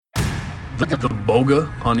The Bowga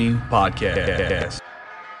Hunting Podcast.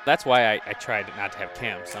 That's why I tried not to have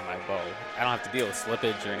cams on my bow. I don't have to deal with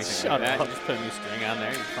slippage or anything like that. You just put a new string on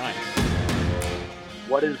there, you're fine.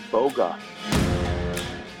 What is Bowga?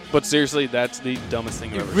 But seriously, that's the dumbest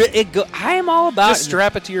thing I've ever seen. I am all about Just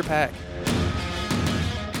strap it to your pack.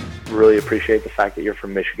 Really appreciate the fact that you're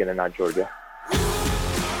from Michigan and not Georgia.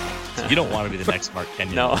 You don't want to be the next Mark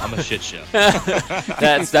Kenyon. No. I'm a shit show.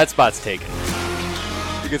 that spot's taken.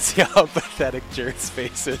 You can see how pathetic Jared's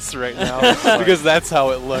face is right now because that's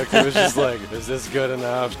how it looked. It was just like, is this good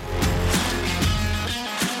enough?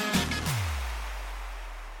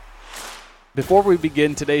 Before we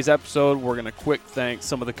begin today's episode, we're going to quick thank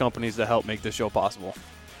some of the companies that help make this show possible.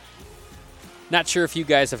 Not sure if you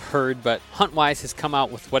guys have heard, but HuntWise has come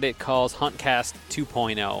out with what it calls HuntCast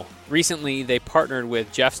 2.0. Recently, they partnered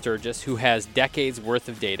with Jeff Sturgis, who has decades worth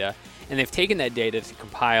of data, and they've taken that data to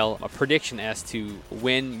compile a prediction as to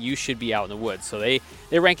when you should be out in the woods. So they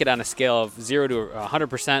rank it on a scale of 0 to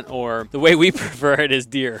 100%, or the way we prefer it is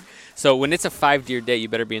deer. So when it's a 5-deer day, you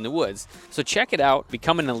better be in the woods. So check it out,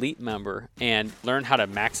 become an elite member, and learn how to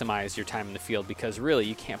maximize your time in the field, because really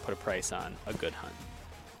you can't put a price on a good hunt.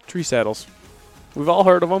 Tree saddles. We've all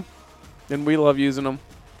heard of them, and we love using them.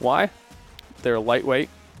 Why? They're lightweight,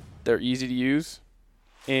 they're easy to use,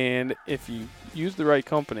 and if you use the right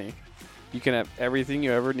company, you can have everything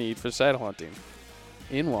you ever need for saddle hunting.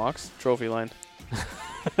 In walks Trophy Line.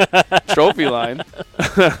 Trophy Line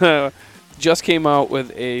just came out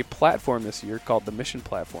with a platform this year called the Mission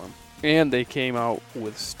Platform, and they came out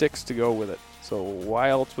with sticks to go with it. So why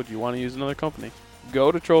else would you want to use another company?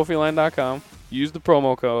 Go to trophyline.com, use the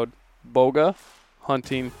promo code Bowga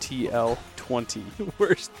Hunting TL20.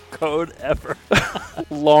 Worst code ever.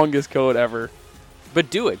 Longest code ever.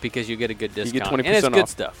 But do it, because you get a good discount. You get 20% and it's good off.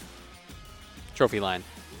 stuff. Trophyline.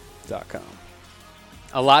 .com.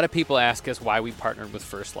 A lot of people ask us why we partnered with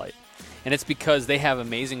First Light. And it's because they have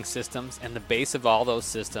amazing systems, and the base of all those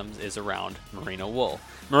systems is around merino wool.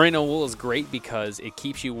 Merino wool is great because it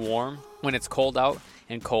keeps you warm when it's cold out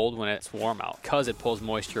and cold when it's warm out, because it pulls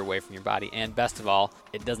moisture away from your body, and best of all,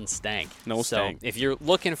 it doesn't stank. No stank. So if you're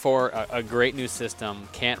looking for a great new system,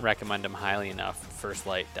 can't recommend them highly enough,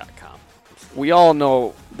 firstlight.com. We all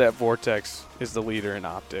know that Vortex is the leader in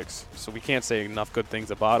optics, so we can't say enough good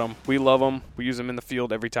things about them. We love them. We use them in the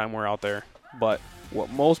field every time we're out there. But what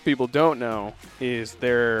most people don't know is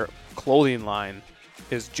their clothing line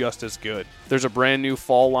is just as good. There's a brand new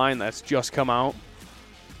fall line that's just come out.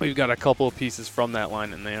 We've got a couple of pieces from that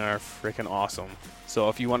line, and they are freaking awesome. So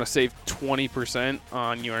if you want to save 20%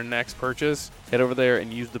 on your next purchase, head over there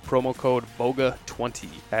and use the promo code BOGA20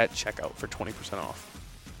 at checkout for 20% off.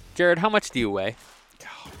 Jared, how much do you weigh?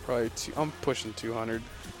 Probably I'm pushing 200.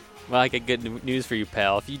 Well, I got good news for you,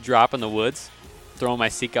 pal. If you drop in the woods, throw my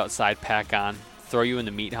Seek Outside pack on, throw you in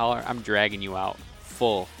the meat hauler, I'm dragging you out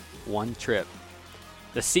full, one trip.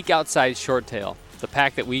 The Seek Outside Short Tail, the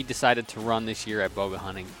pack that we decided to run this year at Bowga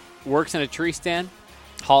Hunting, works in a tree stand,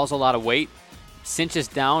 hauls a lot of weight, cinches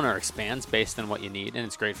down or expands based on what you need, and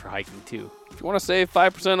it's great for hiking too. If you want to save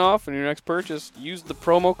 5% off on your next purchase, use the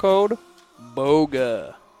promo code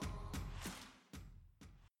BOGA.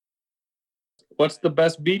 What's the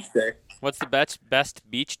best beach day? What's the best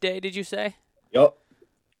beach day, did you say? Yup.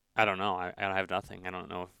 I don't know. I have nothing. I don't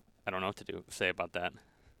know what to say about that.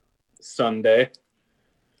 Sunday.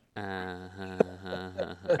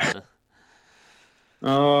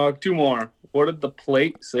 Two more. What did the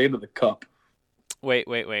plate say to the cup? Wait.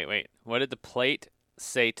 What did the plate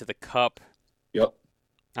say to the cup? Yup.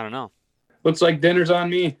 I don't know. Looks like dinner's on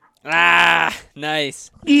me. Ah, nice.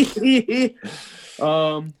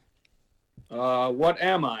 What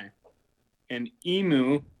am I? An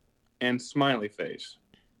emu and smiley face.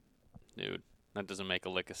 Dude, that doesn't make a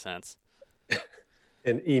lick of sense.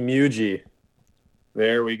 An emoji.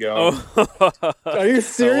 There we go. Oh. Are you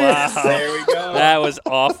serious? Wow. There we go. That was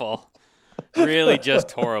awful. Really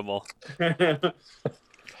just horrible.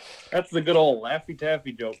 That's the good old Laffy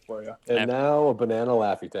Taffy joke for you. And now a banana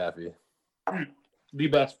Laffy Taffy. The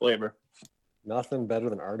best flavor. Nothing better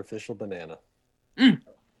than artificial banana.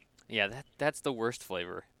 Yeah, that's the worst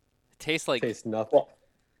flavor. It tastes like... Tastes nothing.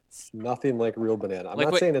 Nothing like real banana. I'm Like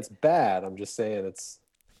not what- saying it's bad. I'm just saying it's...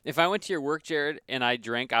 If I went to your work, Jared, and I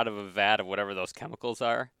drank out of a vat of whatever those chemicals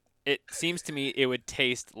are, it seems to me it would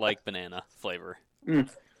taste like banana flavor.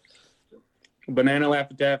 Banana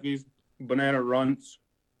Laffy Taffies, banana runts,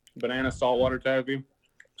 banana saltwater taffy.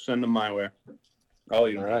 Send them my way. I'll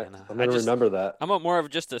eat them. All right. Banana. I'm going to remember that. I'm more of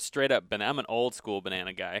just a straight up banana. I'm an old school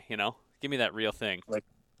banana guy, you know? Give me that real thing.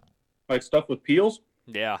 Like stuff with peels?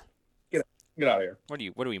 Yeah. Get Get out of here.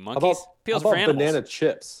 What are we, How monkeys? Peels about for animals. banana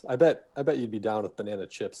chips? I bet you'd be down with banana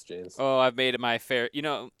chips, James. Oh, I've made it my fair.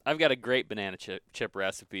 I've got a great banana chip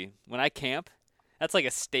recipe. When I camp, that's like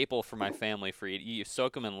a staple for my family for eat. You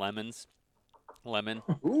soak them in lemon.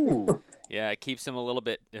 Ooh. Yeah, it keeps them a little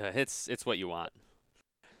bit. It's what you want.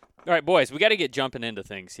 All right, boys, we got to get jumping into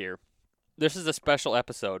things here. This is a special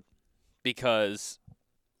episode because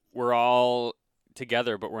we're all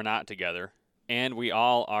together, but we're not together. And we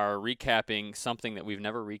all are recapping something that we've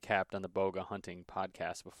never recapped on the Bowga Hunting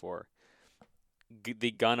podcast before.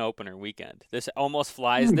 The gun opener weekend. This almost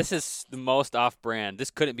flies. This is the most off-brand. This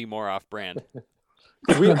couldn't be more off-brand.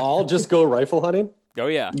 Did we all just go rifle hunting? Oh,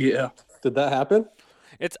 yeah. Yeah. Did that happen?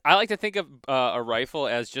 I like to think of a rifle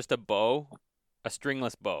as just a bow, a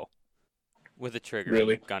stringless bow with a trigger.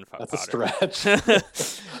 Really? Gunpowder. That's a stretch.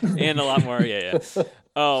 And a lot more, yeah.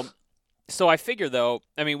 So I figure, though,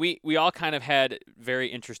 I mean, we all kind of had very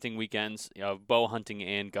interesting weekends of bow hunting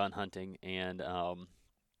and gun hunting, and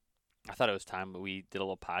I thought it was time we did a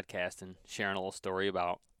little podcast and sharing a little story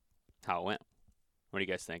about how it went. What do you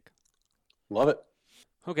guys think? Love it.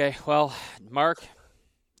 Okay, well, Mark, do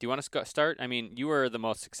you want to start? I mean, you were the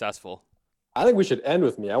most successful. I think we should end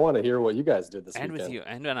with me. I want to hear what you guys did this End weekend. with you.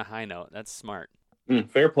 End on a high note. That's smart.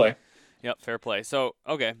 Fair play. Yep, fair play. So,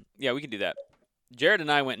 okay, yeah, we can do that. Jared and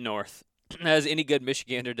I went north, as any good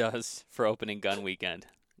Michigander does for opening gun weekend.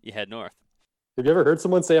 You head north. Have you ever heard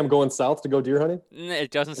someone say I'm going south to go deer hunting?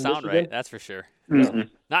 It doesn't In sound Michigan? right, that's for sure. Mm-mm.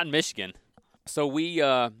 Not in Michigan. So we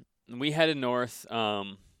headed north,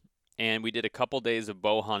 and we did a couple days of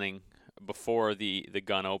bow hunting before the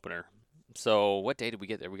gun opener. So what day did we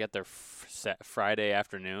get there? We got there Friday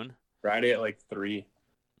afternoon. Friday at like 3.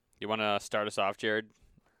 You want to start us off, Jared?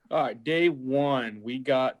 All right, day 1, we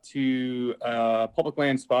got to a public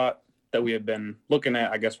land spot that we had been looking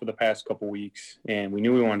at, I guess, for the past couple weeks, and we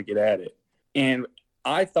knew we wanted to get at it. And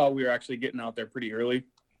I thought we were actually getting out there pretty early,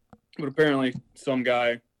 but apparently some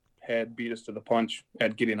guy had beat us to the punch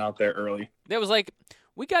at getting out there early. That was like,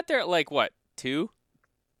 we got there at like, what, 2?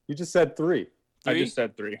 You just said 3. I 3? just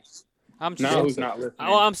said 3. I'm Now just, who's not listening?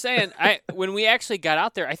 well, I'm saying, when we actually got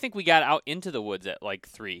out there, I think we got out into the woods at like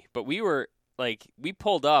 3, but we were like, we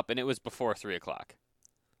pulled up and it was before 3 o'clock.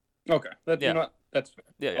 Okay, Yeah. you know what? That's fair.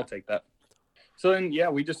 Yeah, I'll take that. So then, yeah,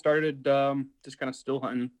 we just started just kind of still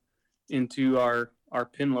hunting into our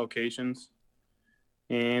pin locations,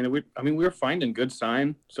 and we were finding good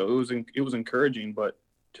sign, so it was encouraging, but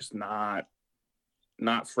just not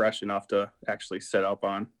fresh enough to actually set up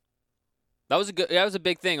on. That was a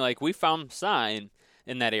big thing. Like, we found sign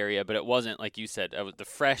in that area, but it wasn't, like you said, the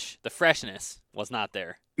freshness was not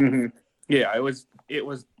there. Mm-hmm. Yeah, it was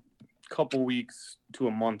a couple weeks to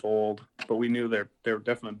a month old, but we knew there were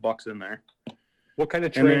definitely bucks in there. What kind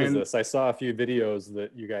of terrain is this? I saw a few videos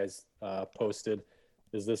that you guys posted.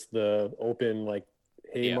 Is this the open, like,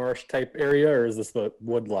 hay marsh type area, or is this the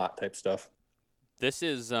woodlot type stuff? This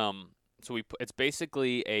is it's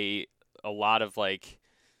basically a lot of like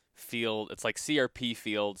field. It's like CRP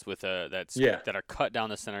fields with that are cut down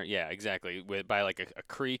the center. Yeah, exactly. By like a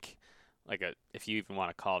creek, if you even want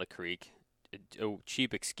to call it a creek, a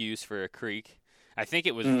cheap excuse for a creek. I think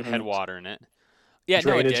it was headwater in it. Yeah,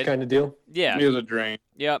 drainage no, it did. kind of deal. Yeah, It was a drain.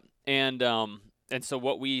 Yep. And so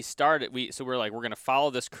what we started, we're like, we're gonna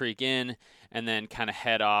follow this creek in and then kind of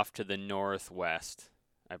head off to the northwest,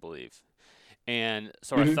 I believe. And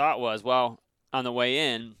so our thought was, well, on the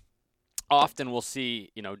way in, often we'll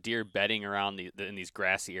see, deer bedding around in these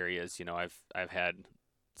grassy areas. I've had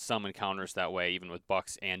some encounters that way, even with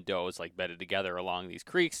bucks and does, like, bedded together along these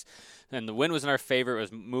creeks. And the wind was in our favor. It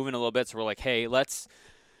was moving a little bit, so we're like, hey, let's,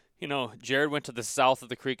 Jared went to the south of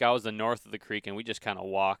the creek. I was the north of the creek, and we just kind of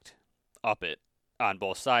walked up it on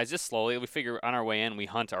both sides, just slowly. We figure on our way in, we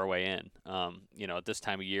hunt our way in. At this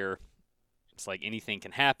time of year, it's like anything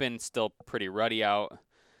can happen. It's still pretty ruddy out.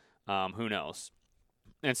 Who knows?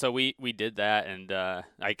 And so we did that, and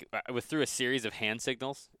I through a series of hand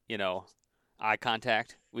signals, eye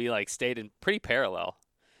contact. We stayed in pretty parallel,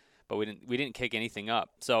 but we didn't kick anything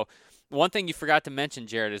up. So one thing you forgot to mention,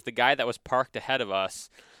 Jared, is the guy that was parked ahead of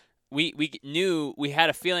us. We knew, we had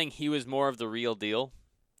a feeling he was more of the real deal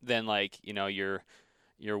than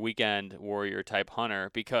your weekend warrior type hunter,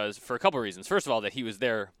 because for a couple of reasons. First of all, that he was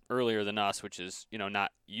there earlier than us, which is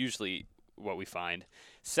not usually what we find.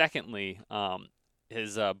 Secondly,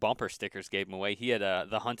 his bumper stickers gave him away. He had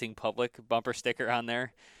the Hunting Public bumper sticker on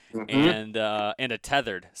there, and a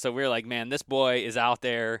tethered. So we were like, man, this boy is out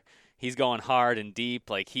there. He's going hard and deep.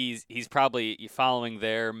 Like, he's probably following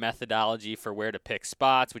their methodology for where to pick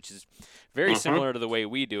spots, which is very similar to the way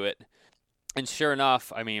we do it. And sure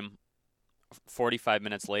enough, 45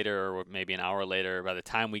 minutes later or maybe an hour later, by the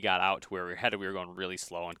time we got out to where we were headed, we were going really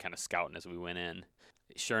slow and kind of scouting as we went in.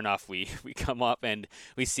 Sure enough, we come up and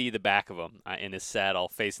we see the back of him in his saddle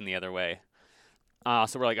facing the other way.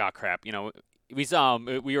 So we're like, oh, crap. We saw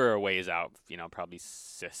him. We were a ways out, probably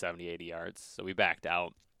 70, 80 yards. So we backed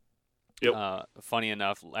out. Yep. Funny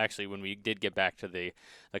enough, actually, when we did get back to the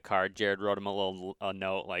car, Jared wrote him a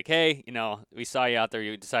note like, hey, we saw you out there.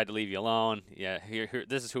 You decided to leave you alone. Yeah, here,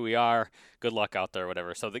 this is who we are. Good luck out there,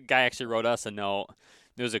 whatever. So the guy actually wrote us a note.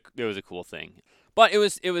 It was a cool thing. But it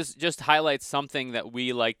was just highlights something that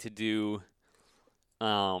we like to do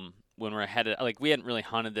when we're headed. Like, we hadn't really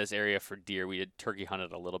hunted this area for deer. We had turkey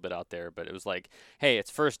hunted a little bit out there, but it was like, hey,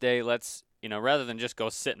 it's first day. Let's rather than just go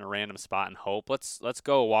sit in a random spot and hope, let's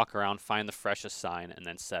go walk around, find the freshest sign, and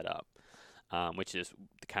then set up, which is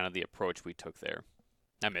kind of the approach we took there.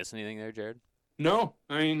 I miss anything there, Jared? No,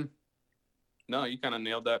 no, you kind of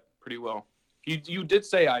nailed that pretty well. You did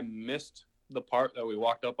say I missed the part that we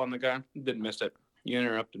walked up on the guy. Didn't miss it. You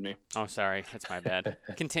interrupted me. Oh, sorry. That's my bad.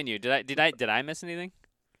 Continue. Did I miss anything?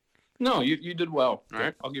 No, you did well. Good. All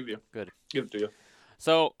right, I'll give you. Good. Give it to you.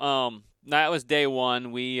 So, that was day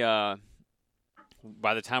one. We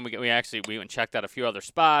by the time we went and checked out a few other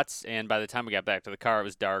spots, and by the time we got back to the car, it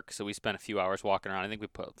was dark. So we spent a few hours walking around. I think we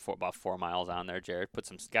put about 4 miles on there, Jared.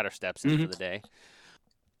 Got our steps in for the day.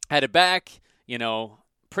 Headed back,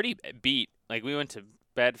 pretty beat. Like, we went to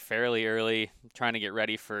bed fairly early, trying to get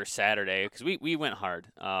ready for Saturday because we went hard.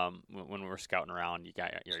 When we were scouting around, you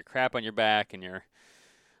got your crap on your back, and you're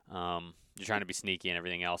trying to be sneaky and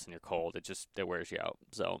everything else, and you're cold. It wears you out.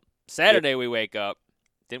 So Saturday we wake up.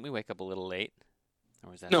 Didn't we wake up a little late? Or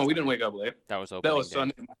was that No, we didn't wake up late. That was opening That was day.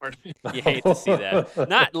 Sunday morning. You hate to see that.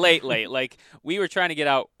 Not late. Like, we were trying to get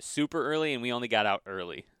out super early, and we only got out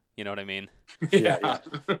early. You know what I mean? Yeah.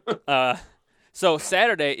 So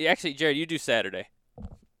Saturday, actually, Jared, you do Saturday.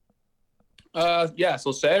 Yeah.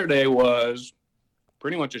 So Saturday was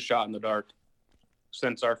pretty much a shot in the dark,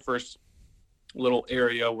 since our first little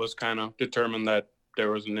area was kind of determined that there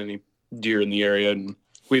wasn't any deer in the area, and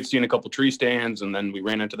we had seen a couple tree stands, and then we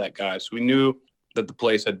ran into that guy. So we knew that the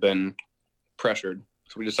place had been pressured.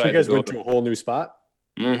 So we decided you guys to go went to a whole new spot?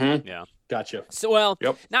 Mm-hmm. Yeah. Gotcha. So,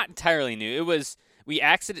 Yep. not entirely new. It was, we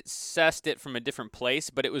accessed it from a different place,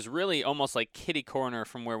 but it was really almost like kitty corner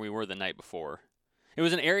from where we were the night before. It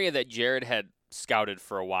was an area that Jared had scouted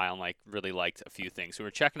for a while and really liked a few things. So we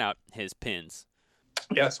were checking out his pins.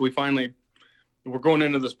 Yeah. So we're going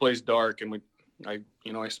into this place dark, and I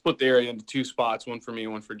split the area into two spots, one for me,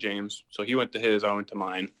 one for James. So he went to his, I went to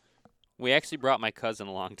mine. We actually brought my cousin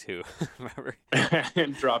along too. Remember?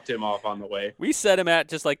 And dropped him off on the way. We set him at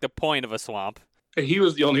just like the point of a swamp. He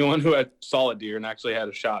was the only one who had solid deer and actually had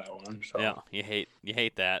a shot at one. So. Yeah, you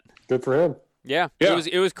hate that. Good for him. Yeah. Yeah.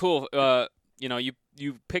 It was cool.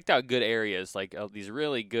 You picked out good areas, like these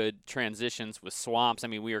really good transitions with swamps. I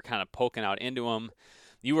mean, we were kind of poking out into them.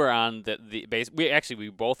 You were on the base. We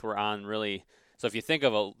both were on really. So if you think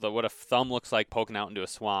of what a thumb looks like poking out into a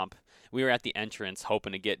swamp, we were at the entrance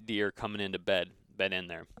hoping to get deer coming into bed in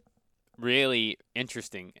there. Really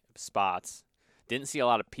interesting spots. Didn't see a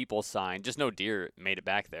lot of people sign. Just no deer made it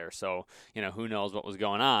back there. So, who knows what was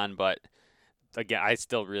going on. But, again, I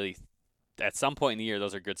still really, at some point in the year,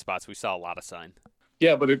 those are good spots. We saw a lot of sign.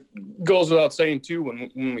 Yeah, but it goes without saying, too,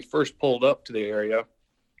 when we first pulled up to the area,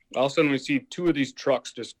 all of a sudden we see two of these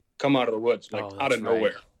trucks just come out of the woods, out of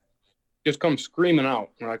nowhere. Just come screaming out.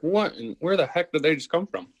 We're like, what? And where the heck did they just come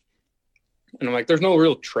from? And I'm like, there's no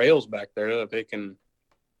real trails back there that they can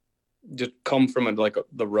just come from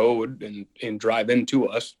the road and drive into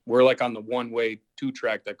us. We're like on the one-way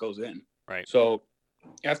 2-track that goes in. Right. So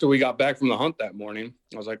after we got back from the hunt that morning,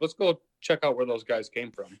 I was like, let's go check out where those guys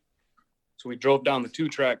came from. So we drove down the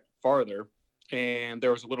 2-track farther, and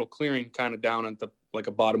there was a little clearing kind of down at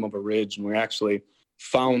the bottom of a ridge, and we actually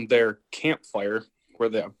found their campfire where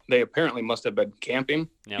they apparently must have been camping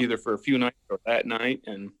either for a few nights or that night.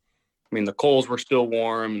 And I mean, the coals were still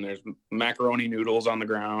warm, and there's macaroni noodles on the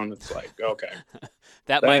ground. It's like, okay.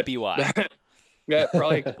 that might be why. That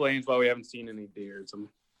probably explains why we haven't seen any deer. I'm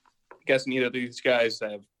guessing either of these guys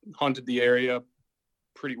have hunted the area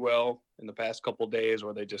pretty well in the past couple of days,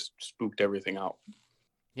 or they just spooked everything out.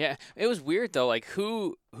 Yeah, it was weird, though. Like,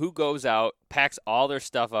 who goes out, packs all their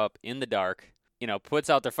stuff up in the dark, puts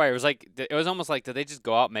out their fire. It was almost like, did they just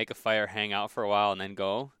go out, make a fire, hang out for a while, and then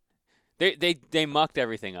go? They mucked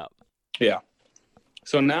everything up. Yeah.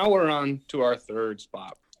 So now we're on to our third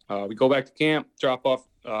spot. We go back to camp, drop off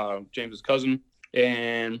James's cousin,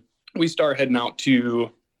 and we start heading out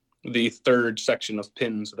to the third section of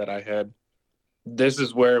pins that I had. This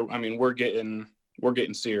is where, we're getting we're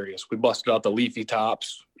getting serious. We busted out the leafy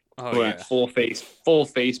tops. Oh, We went full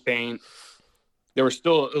face paint. It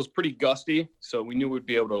was pretty gusty, so we knew we'd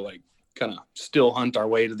be able to like kind of still hunt our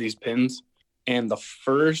way to these pins. And the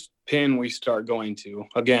first pin we start going to,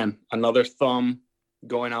 again, another thumb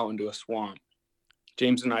going out into a swamp.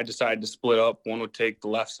 James and I decided to split up. One would take the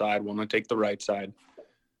left side, one would take the right side.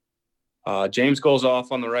 James goes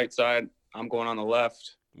off on the right side. I'm going on the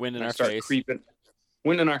left. Wind in our start face. Creeping.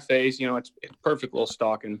 Wind in our face. It's perfect little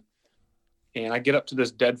stalking. And I get up to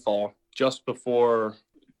this deadfall just before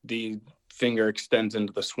the finger extends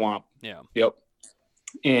into the swamp. Yeah. Yep.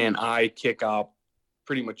 And I kick out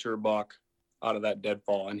pretty mature buck out of that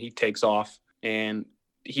deadfall, and he takes off. And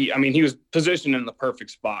he was positioned in the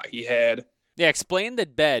perfect spot. He had. Yeah, explain the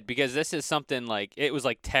bed, because this is something like, it was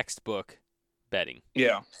like textbook bedding.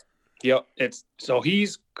 Yeah. Yep. So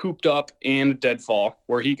he's cooped up in a deadfall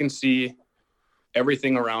where he can see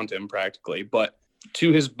everything around him practically. But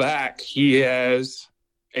to his back, he has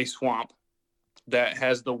a swamp that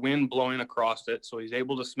has the wind blowing across it. So he's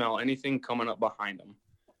able to smell anything coming up behind him.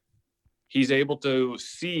 He's able to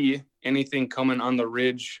see anything coming on the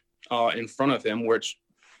ridge in front of him,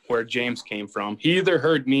 where James came from. He either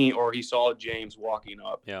heard me or he saw James walking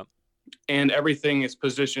up. Yeah. And everything is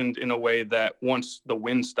positioned in a way that once the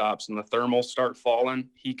wind stops and the thermals start falling,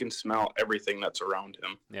 he can smell everything that's around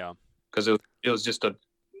him. Yeah. Because it was just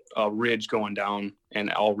a ridge going down,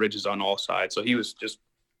 and all ridges on all sides. So he was just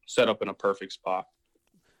set up in a perfect spot.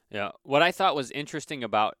 Yeah. What I thought was interesting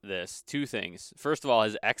about this, two things. First of all,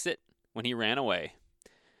 his exit when he ran away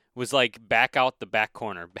was like back out the back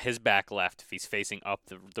corner, his back left if he's facing up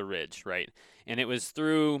the ridge, right? And it was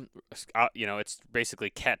through, it's basically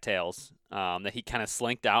cattails that he kind of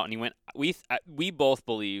slinked out, and he went. We both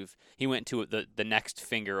believe he went to the next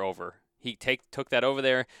finger over. He took that over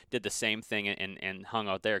there, did the same thing, and hung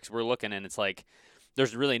out there, because we're looking, and it's like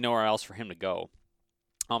there's really nowhere else for him to go.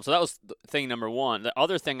 So that was thing number one. The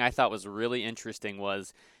other thing I thought was really interesting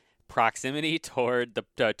was proximity toward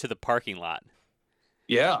to the parking lot.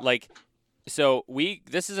 Yeah. Like, so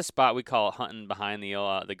this is a spot we call hunting behind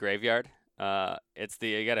the graveyard. You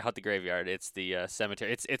got to hunt the graveyard. It's the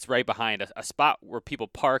cemetery. It's right behind a spot where people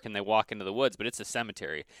park and they walk into the woods, but it's a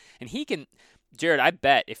cemetery. And Jared, I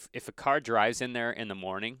bet if a car drives in there in the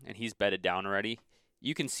morning and he's bedded down already,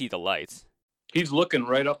 you can see the lights. He's looking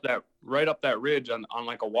right up that ridge on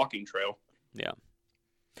like a walking trail. Yeah.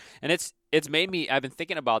 And it's made me, I've been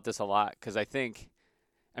thinking about this a lot, because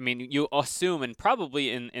you assume, and probably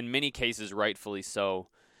in many cases rightfully so,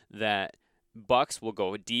 that bucks will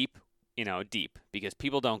go deep, because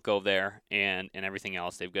people don't go there, and everything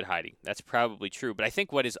else, they have good hiding. That's probably true. But I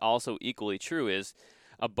think what is also equally true is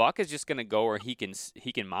a buck is just going to go where he can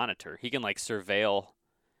monitor. He can like surveil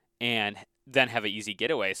and then have an easy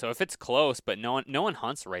getaway. So if it's close, but no one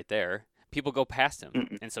hunts right there, people go past him.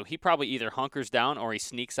 Mm-mm. And so he probably either hunkers down or he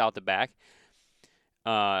sneaks out the back.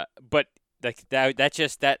 But like that's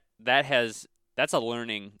a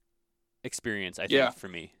learning experience, I think, for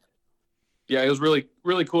me. Yeah, it was really,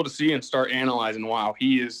 really cool to see and start analyzing. Wow,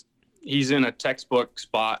 he's in a textbook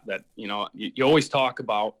spot that you always talk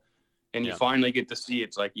about, and you finally get to see.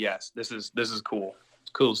 It's like, yes, this is cool.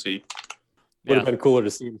 It's cool to see. Would have been cooler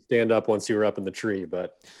to see him stand up once you were up in the tree,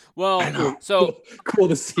 but so cool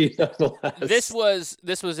to see nonetheless.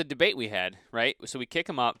 This was a debate we had, right? So we kick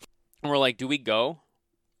him up, and we're like, do we go?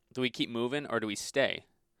 Do we keep moving, or do we stay?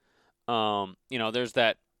 There's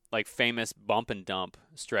that like famous bump and dump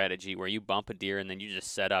strategy where you bump a deer and then you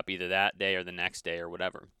just set up either that day or the next day or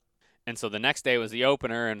whatever. And so the next day was the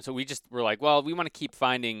opener, and so we're like, well, we want to keep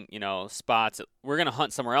finding, spots. We're going to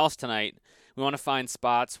hunt somewhere else tonight. We want to find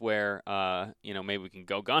spots where, maybe we can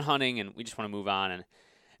go gun hunting, and we just want to move on.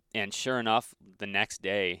 And sure enough, the next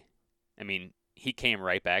day, he came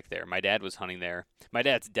right back there. My dad was hunting there. My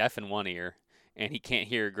dad's deaf in one ear, and he can't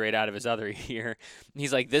hear great out of his other ear.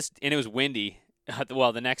 He's like this, and it was windy.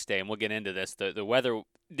 Well, the next day, and we'll get into this, the weather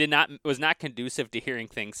was not conducive to hearing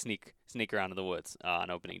things sneak around in the woods on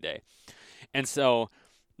opening day. And so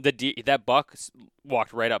that buck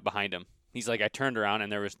walked right up behind him. He's like, I turned around,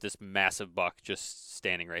 and there was this massive buck just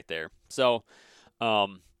standing right there. So,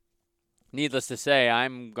 needless to say,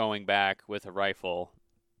 I'm going back with a rifle,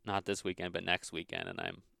 not this weekend, but next weekend, and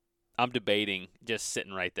I'm debating just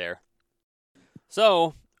sitting right there.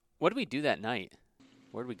 So, what did we do that night?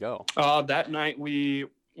 Where did we go? That night we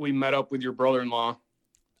met up with your brother-in-law.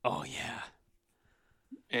 Oh, yeah.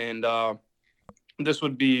 And this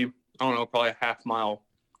would be, I don't know, probably a half mile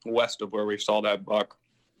west of where we saw that buck.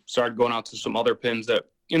 Started going out to some other pins that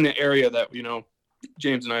in the area that,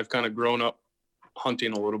 James and I have kind of grown up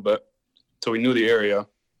hunting a little bit. So we knew the area.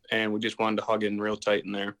 and we just wanted to hug in real tight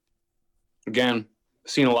in there. Again,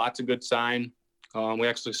 seen lots of good sign. We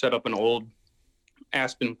actually set up an old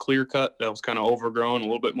aspen clear cut that was kind of overgrown, a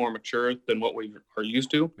little bit more mature than what we are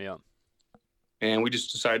used to. Yeah. And we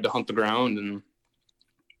just decided to hunt the ground and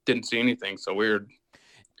didn't see anything. So weird,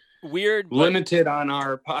 limited on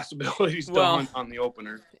our possibilities to hunt on the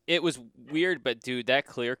opener. It was weird, but dude, that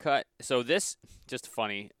clear cut. So this, just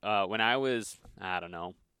funny. When I was, I don't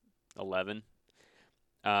know, 11,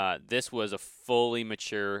 this was a fully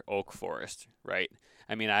mature oak forest, right?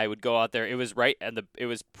 I mean, I would go out there. It was right at it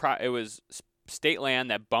was state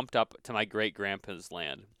land that bumped up to my great grandpa's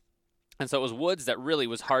land, and so it was woods that really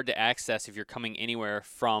was hard to access if you're coming anywhere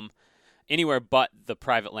but the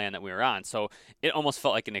private land that we were on. So it almost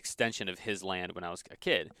felt like an extension of his land when I was a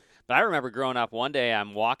kid. But I remember growing up, one day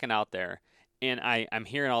I'm walking out there, and I'm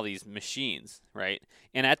hearing all these machines, right?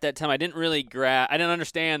 And at that time, I didn't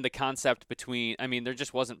understand the concept between, I mean, there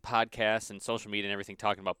just wasn't podcasts and social media and everything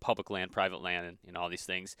talking about public land, private land, and all these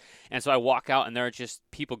things. And so I walk out, and there are just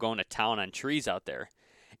people going to town on trees out there.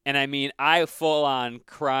 And I mean, I full on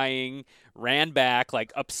crying, ran back,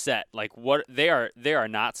 like upset, like what they are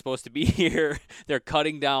not supposed to be here. They're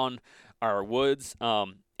cutting down our woods.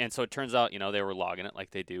 And so it turns out, they were logging it like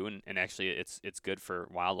they do, and actually it's good for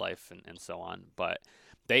wildlife and so on. But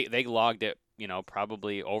they logged it,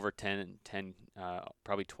 probably over 10,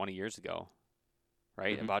 probably 20 years ago,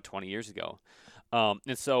 right? Mm-hmm. About 20 years ago.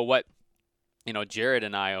 And so what, Jared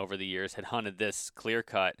and I over the years had hunted this clear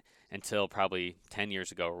cut until probably 10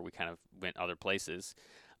 years ago, where we kind of went other places.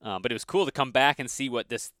 But it was cool to come back and see what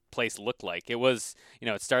this place looked like. It was,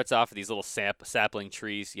 it starts off with these little sapling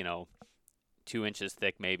trees, 2 inches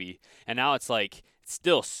thick maybe, and now it's like it's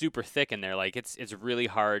still super thick in there. Like it's really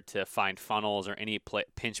hard to find funnels or any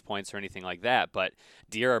pinch points or anything like that. But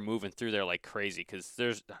deer are moving through there like crazy because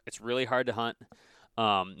it's really hard to hunt.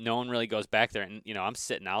 No one really goes back there, and I'm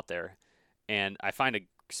sitting out there, and I find a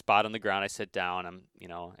spot on the ground. I sit down. I'm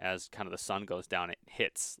as kind of the sun goes down, it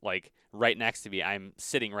hits like right next to me. I'm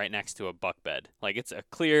sitting right next to a buck bed. Like it's a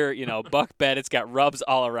clear buck bed. It's got rubs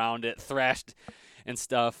all around it, thrashed and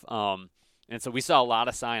stuff. And so we saw a lot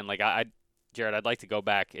of sign. Like Jared, I'd like to go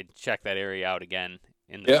back and check that area out again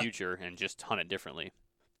in the future and just hunt it differently.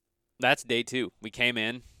 That's day 2. We came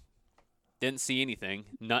in, didn't see anything.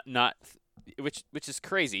 Which is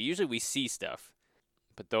crazy. Usually we see stuff,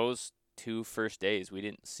 but those 2 first days we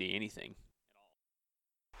didn't see anything.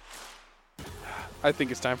 I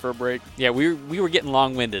think it's time for a break. Yeah, we were getting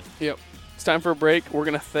long-winded. Yep, it's time for a break. We're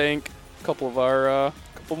gonna thank a couple of our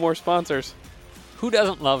couple more sponsors. Who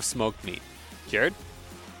doesn't love smoked meat? Jared?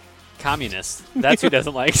 Communist. That's who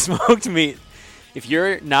doesn't like smoked meat. If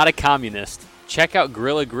you're not a communist, check out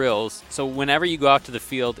Grilla Grills. So whenever you go out to the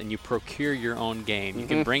field and you procure your own game, you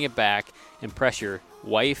can bring it back, impress your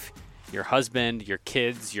wife, your husband, your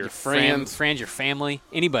kids, your friends, your family,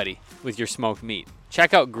 anybody with your smoked meat.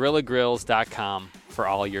 Check out GrillaGrills.com for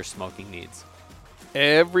all your smoking needs.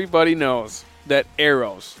 Everybody knows that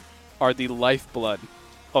arrows are the lifeblood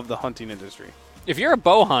of the hunting industry. If you're a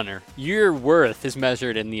bow hunter, your worth is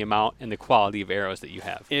measured in the amount and the quality of arrows that you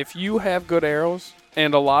have. If you have good arrows,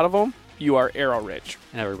 and a lot of them, you are arrow rich.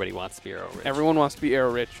 And everybody wants to be arrow rich. Everyone wants to be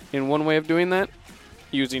arrow rich. And one way of doing that,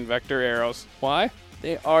 using Vector arrows. Why?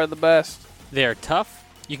 They are the best. They are tough.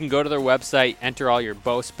 You can go to their website, enter all your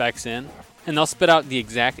bow specs in, and they'll spit out the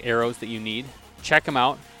exact arrows that you need. Check them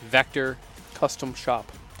out,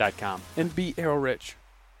 VectorCustomShop.com. And be arrow rich.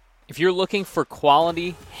 If you're looking for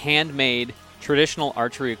quality, handmade, traditional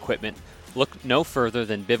archery equipment, look no further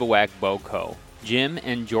than Bivouac Bow Co. Jim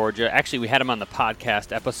and Georgia, actually we had them on the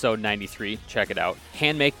podcast, episode 93, check it out.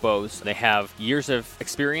 Hand make bows. They have years of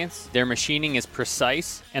experience, their machining is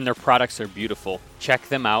precise, and their products are beautiful. Check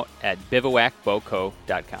them out at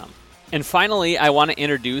bivouacbowco.com. And finally, I want to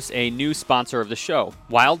introduce a new sponsor of the show.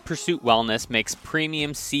 Wild Pursuit Wellness makes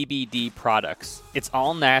premium CBD products. It's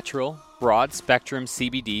all natural, broad spectrum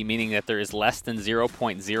CBD, meaning that there is less than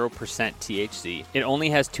 0.0% THC. It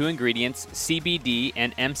only has 2 ingredients, CBD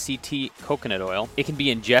and MCT coconut oil. It can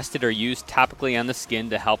be ingested or used topically on the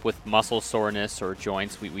skin to help with muscle soreness or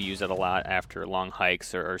joints. We use it a lot after long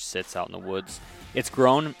hikes or sits out in the woods. It's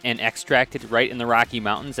grown and extracted right in the Rocky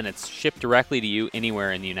Mountains, and it's shipped directly to you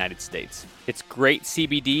anywhere in the United States. It's great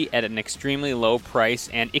CBD at an extremely low price,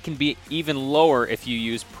 and it can be even lower if you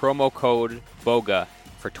use promo code Bowga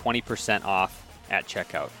for 20% off at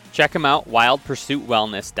checkout. Check them out,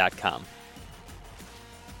 wildpursuitwellness.com.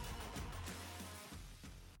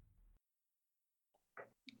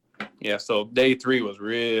 Yeah, so day 3 was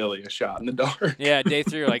really a shot in the dark. Yeah, day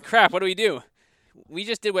 3, we're like, crap, what do we do? We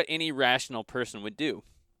just did what any rational person would do.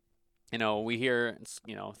 we hear,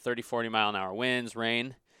 30, 40 mile an hour winds,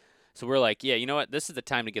 rain. So we're like, yeah, you know what? This is the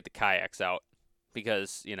time to get the kayaks out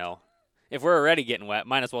because, if we're already getting wet,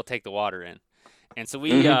 might as well take the water in. And so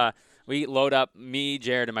we load up, me,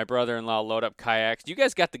 Jared, and my brother-in-law load up kayaks. You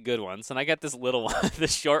guys got the good ones, and I got this little one, the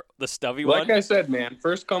stubby one. Like I said, man,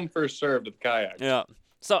 first come, first served with kayaks. Yeah.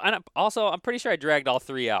 So, and I'm pretty sure I dragged all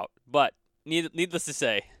 3 out. But needless to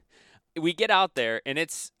say, we get out there, and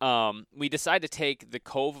it's we decide to take the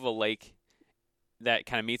cove of a lake that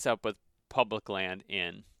kind of meets up with public land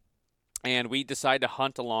in. And we decide to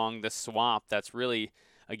hunt along the swamp that's really,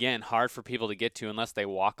 again, hard for people to get to unless they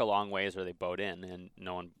walk a long ways or they boat in, and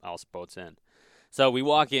no one else boats in. So we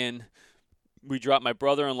walk in. We drop my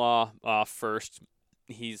brother-in-law off first.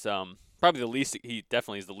 He's probably the least. He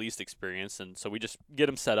definitely is the least experienced, and so we just get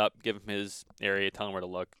him set up, give him his area, tell him where to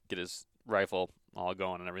look, get his rifle all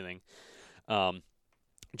going and everything.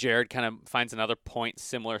 Jared kind of finds another point,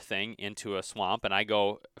 similar thing, into a swamp, and I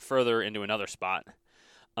go further into another spot.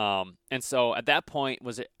 And so at that point,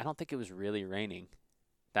 I don't think it was really raining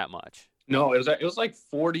that much. No, it was like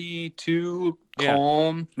 42,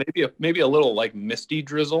 calm, maybe a little like misty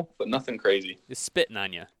drizzle, but nothing crazy. It's spitting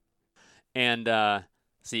on you. And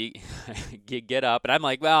so you get up, and I'm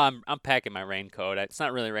like, well, I'm packing my raincoat. It's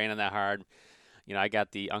not really raining that hard. I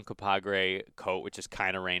got the Uncle Padre coat, which is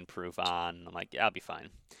kind of rainproof on. I'm like, yeah, I'll be fine.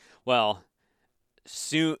 Well,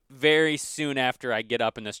 very soon after I get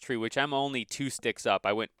up in this tree, which I'm only 2 sticks up,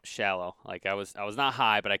 I went shallow. Like I was not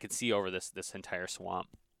high, but I could see over this entire swamp.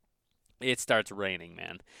 It starts raining,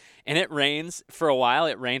 man. And it rains for a while.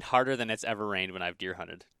 It rained harder than it's ever rained when I've deer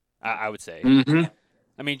hunted, I would say. Mm-hmm.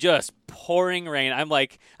 I mean, just pouring rain.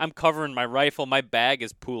 I'm covering my rifle. My bag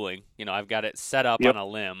is pooling. I've got it set up on a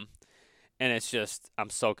limb, and it's just,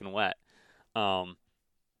 I'm soaking wet.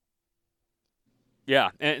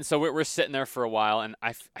 Yeah, and so we're sitting there for a while, and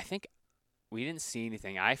I think we didn't see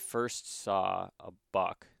anything. I first saw a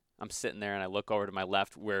buck. I'm sitting there, and I look over to my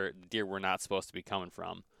left where the deer were not supposed to be coming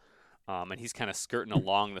from. And he's kind of skirting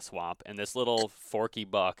along the swamp, and this little forky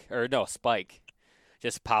spike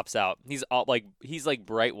just pops out. He's like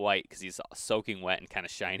bright white because he's soaking wet and kind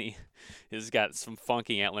of shiny. He's got some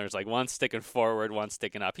funky antlers, like one sticking forward, one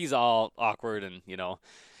sticking up. He's all awkward, and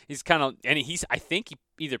he's kind of, and I think he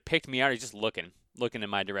either picked me out or he's just looking in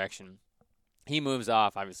my direction. He moves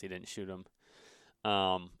off. Obviously didn't shoot him.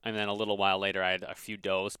 And then a little while later, I had a few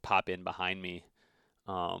does pop in behind me,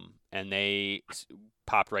 and they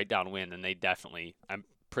popped right downwind, and they definitely, I'm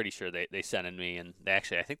pretty sure they scented me, and I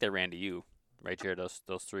think they ran to you, right, Jared,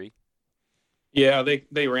 those 3? Yeah,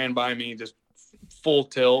 they ran by me, just full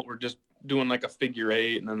tilt. We're just doing like a figure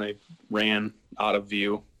 8, and then they ran out of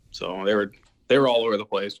view. So they were all over the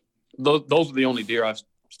place. Those are the only deer I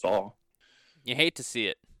saw. You hate to see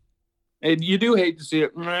it. And you do hate to see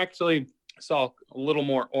it. I actually saw a little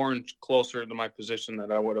more orange closer to my position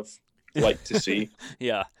that I would have liked to see.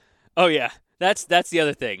 Yeah. Oh, yeah. That's the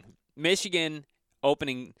other thing. Michigan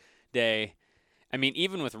opening day, I mean,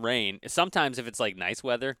 even with rain, sometimes if it's like nice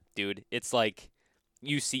weather, dude, it's like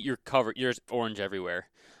you're covered, you're orange everywhere.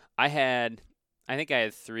 I think I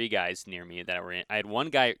had 3 guys near me that were in. I had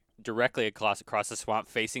one guy directly across the swamp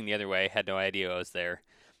facing the other way, had no idea I was there.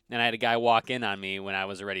 And I had a guy walk in on me when I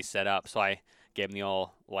was already set up, so I gave him the old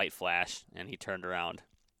light flash, and he turned around.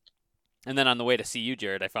 And then on the way to see you,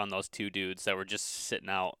 Jared, I found those 2 dudes that were just sitting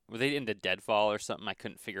out. Were they into deadfall or something? I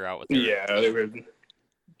couldn't figure out what they were. Yeah,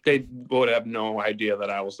 they would have no idea that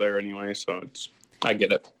I was there anyway, so I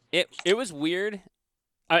get it. It was weird.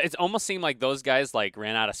 It almost seemed like those guys like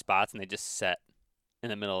ran out of spots, and they just sat in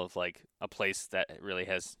the middle of like a place that really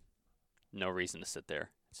has no reason to sit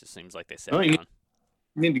there. It just seems like they sat down.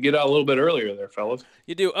 You need to get out a little bit earlier there, fellas.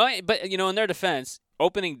 You do. But, in their defense,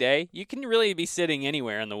 opening day, you can really be sitting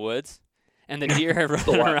anywhere in the woods, and the deer are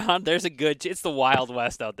running around. It's the Wild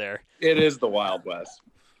West out there. It is the Wild West.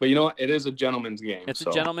 But you know what? It is a gentleman's game. It's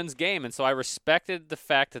a gentleman's game, and so I respected the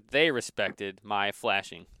fact that they respected my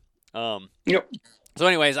flashing. Yep. So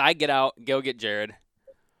anyways, I get out, go get Jared.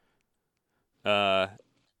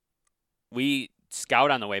 We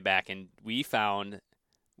scout on the way back, and we found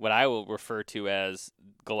what I will refer to as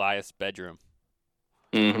Goliath's bedroom.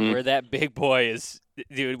 Mm-hmm. Where that big boy is.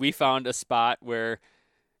 Dude, we found a spot where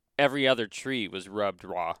every other tree was rubbed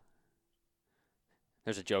raw.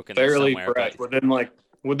 There's a joke in there fairly somewhere. fresh,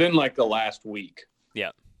 within like the last week.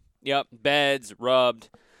 Yep. Beds, rubbed.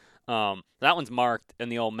 That one's marked in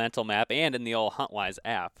the old mental map and in the old HuntWise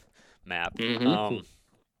app map. Mm-hmm.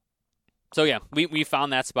 So yeah, we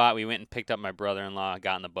found that spot. We went and picked up my brother-in-law,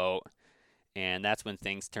 got in the boat, and that's when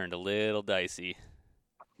things turned a little dicey.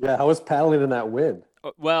 Yeah, how was paddling in that wind?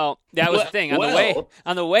 Well, that was the thing.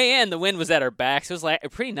 On the way in, the wind was at our backs. It was like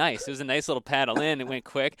pretty nice. It was a nice little paddle in. It went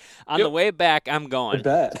quick. On the way back, I'm going. I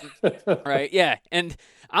bet. Right? Yeah. And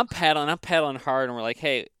I'm paddling hard, and we're like,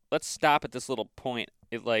 hey, let's stop at this little point.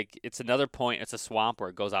 It's another point. It's a swamp where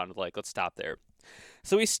it goes out into the lake. Let's stop there.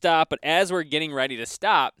 So we stop, but as we're getting ready to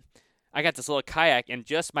stop, I got this little kayak, and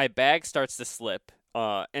just my bag starts to slip.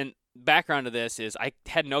 And background to this is I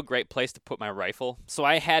had no great place to put my rifle, so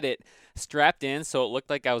I had it strapped in so it looked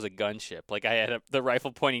like I was a gunship. Like I had the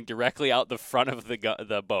rifle pointing directly out the front of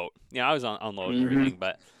the boat. I was unloading everything,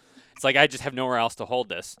 but it's like I just have nowhere else to hold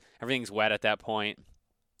this. Everything's wet at that point,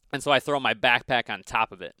 and so I throw my backpack on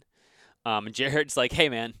top of it. And Jared's like, "Hey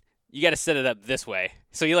man, you got to set it up this way."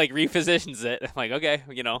 So he like repositions it. I'm like, "Okay,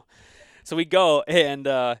 So we go, and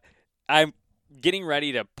I'm getting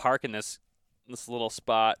ready to park in this little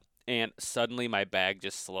spot, and suddenly my bag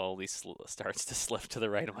just slowly starts to slip to the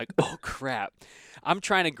right. I'm like, oh crap. I'm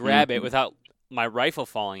trying to grab it without my rifle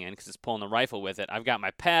falling in because it's pulling the rifle with it. I've got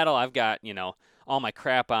my paddle, I've got all my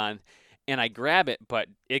crap on, and I grab it, but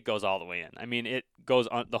it goes all the way in. I mean, it goes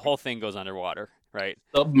on, the whole thing goes underwater, right?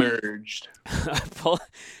 Submerged.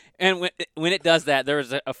 And when it does that, there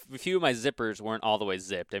was a few of my zippers weren't all the way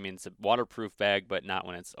zipped. I mean, it's a waterproof bag, but not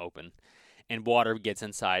when it's open. And water gets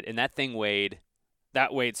inside, and that thing weighed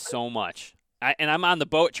so much. And I'm on the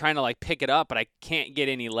boat trying to pick it up, but I can't get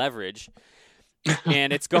any leverage.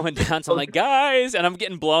 And it's going down, so I'm like, guys, and I'm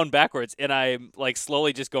getting blown backwards, and I'm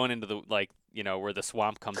slowly just going into the where the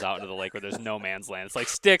swamp comes out into the lake where there's no man's land. It's like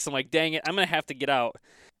sticks. I'm like, dang it, I'm gonna have to get out.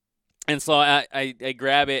 And so I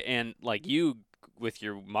grab it, and you with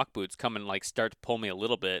your muck boots come and start to pull me a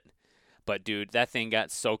little bit, but dude, that thing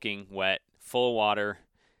got soaking wet, full of water.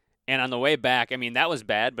 And on the way back, I mean, that was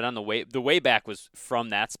bad, but the way back was from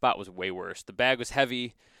that spot was way worse. The bag was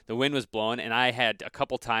heavy, the wind was blowing, and I had a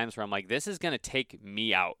couple times where I'm like, this is going to take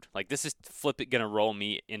me out. This is going to roll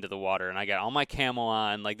me into the water. And I got all my camo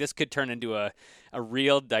on. This could turn into a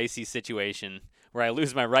real dicey situation where I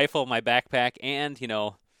lose my rifle, my backpack, and,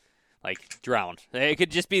 drowned. It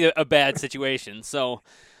could just be a bad situation. So,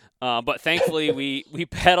 but thankfully we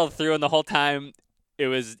paddled through, and the whole time it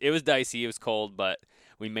was dicey. It was cold, but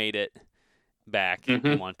we made it back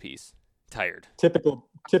in one piece. Tired. Typical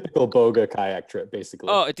Bowga kayak trip, basically.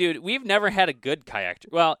 Oh, dude, we've never had a good kayak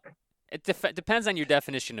trip. Well, it depends on your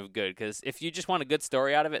definition of good, because if you just want a good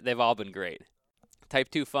story out of it, they've all been great. Type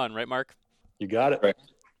 2 fun, right, Mark? You got it. Right.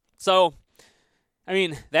 So, I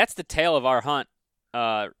mean, that's the tale of our hunt.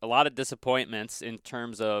 A lot of disappointments in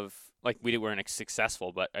terms of, we weren't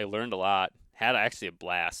successful, but I learned a lot. Had actually a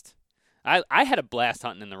blast. I had a blast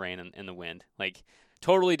hunting in the rain and in the wind.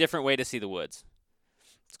 Totally different way to see the woods.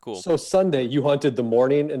 It's cool. So Sunday, you hunted the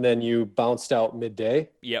morning, and then you bounced out midday?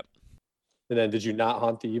 Yep. And then did you not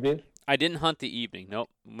hunt the evening? I didn't hunt the evening. Nope.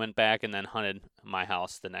 Went back and then hunted my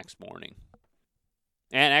house the next morning.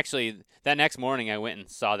 And actually, that next morning, I went and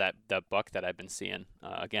saw that buck that I've been seeing.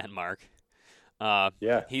 Again, Mark.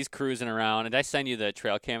 Yeah. He's cruising around. Did I send you the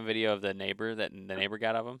trail cam video of the neighbor that the neighbor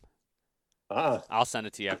got of him? I'll send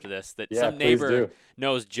it to you after this. Some neighbor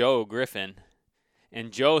knows Joe Griffin.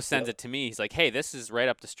 And Joe sends it to me. He's like, hey, this is right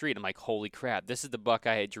up the street. I'm like, holy crap. This is the buck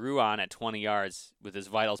I drew on at 20 yards with his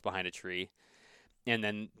vitals behind a tree. And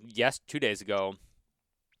then, 2 days ago,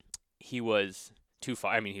 he was too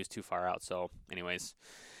far. I mean, he was too far out. So, anyways,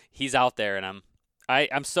 he's out there. And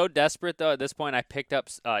I'm so desperate, though, at this point, I picked up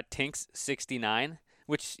Tinks 69,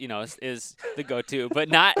 which, is the go-to. But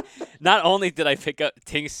not only did I pick up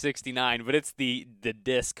Tinks 69, but it's the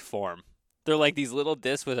disc form. They're like these little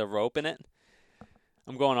discs with a rope in it.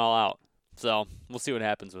 I'm going all out. So we'll see what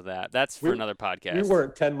happens with that. That's for another podcast. You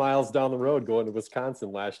weren't 10 miles down the road going to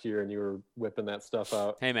Wisconsin last year, and you were whipping that stuff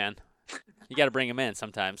out. Hey, man, you got to bring them in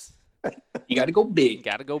sometimes. You got to go big.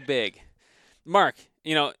 Got to go big. Mark,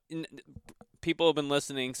 people have been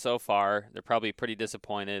listening so far. They're probably pretty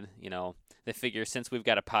disappointed. They figure since we've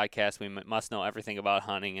got a podcast, we must know everything about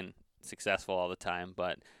hunting and successful all the time.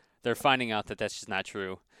 But they're finding out that that's just not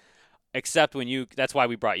true. Except that's why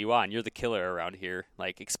we brought you on. You're the killer around here.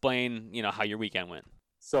 Explain, how your weekend went.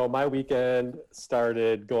 So my weekend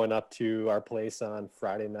started going up to our place on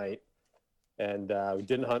Friday night, and we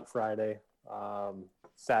didn't hunt Friday.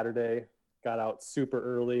 Saturday, got out super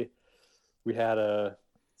early. We had a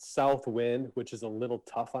south wind, which is a little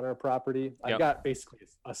tough on our property. I've got basically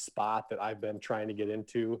a spot that I've been trying to get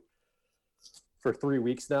into for 3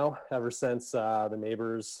 weeks now, ever since the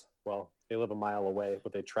neighbors, they live a mile away,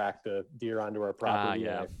 but they tracked a deer onto our property.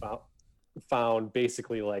 And I found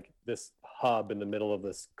basically this hub in the middle of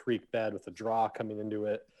this creek bed with a draw coming into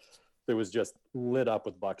it. It was just lit up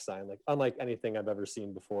with buck sign, unlike anything I've ever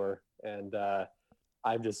seen before. And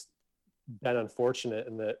I've just been unfortunate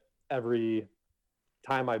in that every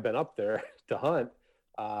time I've been up there to hunt,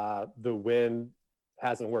 the wind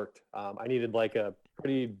hasn't worked. I needed like a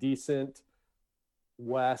pretty decent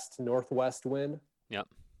northwest wind. Yep.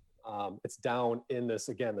 It's down in this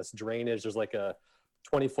drainage. There's like a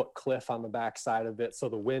 20-foot cliff on the back side of it. So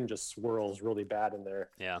the wind just swirls really bad in there.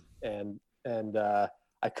 Yeah. And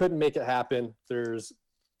I couldn't make it happen. There's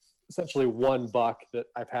essentially one buck that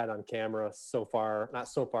I've had on camera not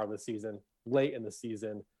so far this season, late in the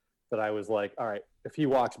season, that I was like, all right, if he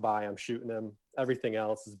walks by, I'm shooting him. Everything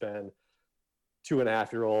else has been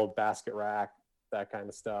 2.5-year-old basket rack, that kind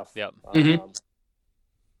of stuff. Yep.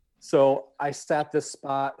 So I sat this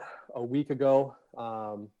spot a week ago.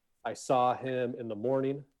 I saw him in the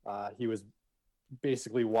morning. He was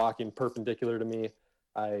basically walking perpendicular to me.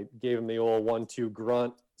 I gave him the old 1-2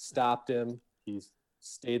 grunt, stopped him. He's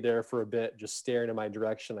stayed there for a bit, just staring in my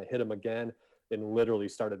direction. I hit him again and literally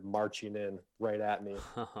started marching in right at me.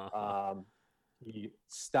 He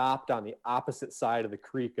stopped on the opposite side of the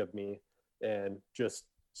creek of me and just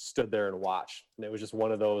stood there and watched. And it was just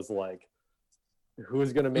one of those, like,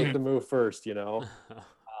 who's going to make the move first, you know?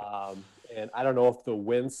 And I don't know if the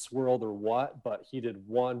wind swirled or what, but he did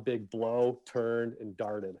one big blow, turned, and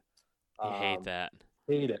darted. You hate that.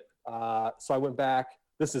 Hate it. So I went back.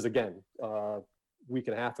 This is, again, a week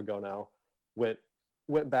and a half ago now.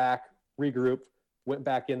 Went back, regrouped, went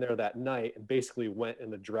back in there that night, and basically went in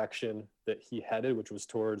the direction that he headed, which was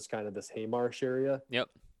towards kind of this haymarsh area. Yep.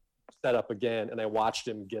 Set up again, and I watched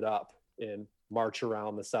him get up and march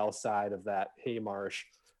around the south side of that haymarsh,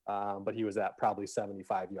 but he was at probably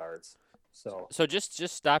 75 yards. So just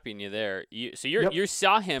stopping you there. You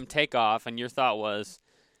saw him take off, and your thought was,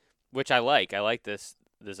 which I like this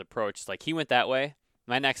approach. It's like, he went that way.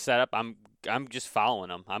 My next setup, I'm just following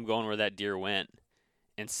him. I'm going where that deer went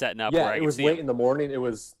and setting up. Yeah, where I it can was see late him. in the morning. It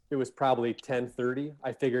was probably 10:30.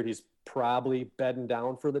 I figured he's probably bedding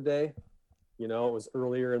down for the day. You know, it was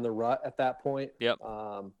earlier in the rut at that point. Yep.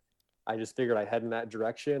 I just figured I'd head in that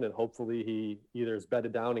direction, and hopefully he either is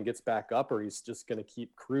bedded down and gets back up, or he's just going to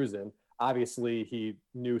keep cruising. Obviously, he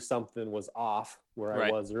knew something was off where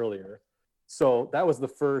I was earlier. So that was the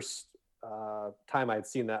first time I'd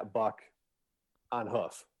seen that buck on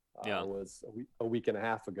hoof. It was a week and a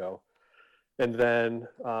half ago. And then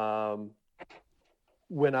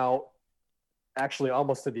went out actually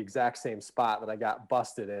almost to the exact same spot that I got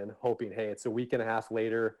busted in, hoping, hey, it's a week and a half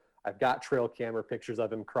later. I've got trail camera pictures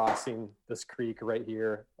of him crossing this creek right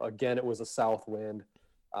here. Again, it was a south wind,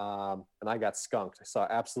 and I got skunked. I saw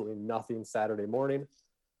absolutely nothing Saturday morning.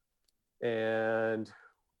 And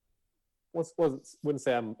wouldn't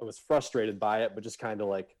say I was frustrated by it, but just kind of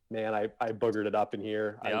like, man, I boogered it up in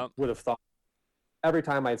here. Yep. I would have thought every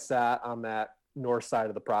time I'd sat on that north side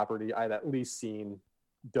of the property, I'd at least seen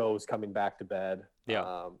does coming back to bed.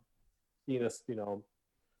 Yeah. Seen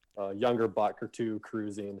a younger buck or two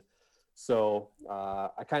cruising. So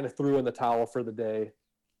I kind of threw in the towel for the day,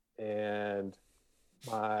 and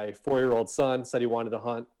my 4-year-old son said he wanted to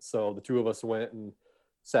hunt. So the two of us went and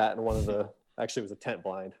sat in one of actually it was a tent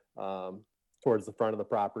blind towards the front of the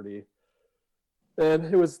property. And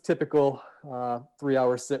it was typical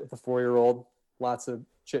 3-hour sit with the 4-year-old, lots of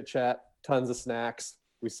chit chat, tons of snacks.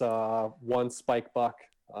 We saw one spike buck.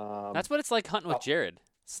 That's what it's like hunting with Jared.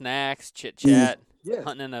 Snacks, chit chat,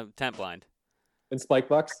 hunting in a tent blind. And spike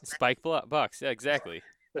bucks? Spike bucks, yeah, exactly.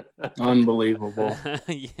 Unbelievable.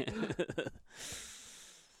 Yeah.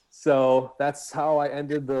 So that's how I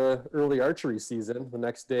ended the early archery season. The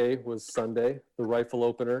next day was Sunday, the rifle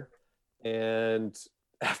opener. And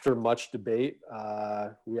after much debate,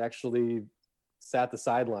 we actually sat the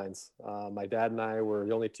sidelines. My dad and I were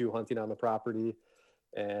the only two hunting on the property.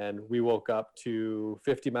 And we woke up to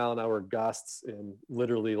 50-mile-an-hour gusts and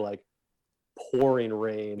literally like pouring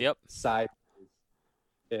rain. Yep. Sideways.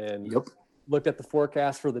 And looked at the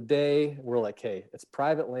forecast for the day. We're like, hey, it's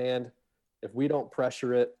private land. If we don't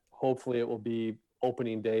pressure it, hopefully it will be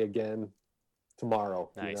opening day again tomorrow.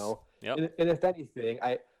 Nice. You know? Yep. And if anything,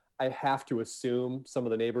 I have to assume some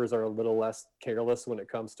of the neighbors are a little less careless when it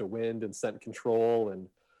comes to wind and scent control. And,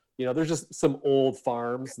 you know, there's just some old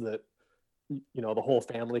farms that, you know, the whole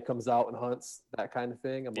family comes out and hunts, that kind of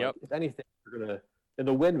thing. I'm like, if anything, we're going to, and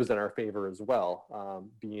the wind was in our favor as well,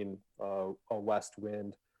 being a west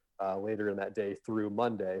wind later in that day through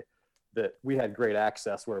Monday, that we had great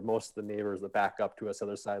access where most of the neighbors that back up to us,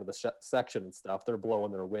 other side of the section and stuff, they're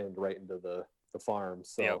blowing their wind right into the farm.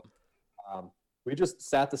 So we just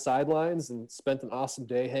sat the sidelines and spent an awesome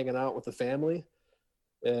day hanging out with the family,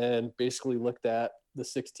 and basically looked at the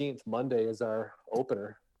 16th Monday as our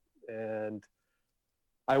opener. And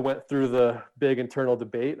I went through the big internal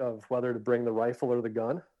debate of whether to bring the rifle or the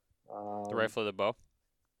gun. The rifle or the bow?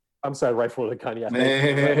 I'm sorry, rifle or the gun. Yeah.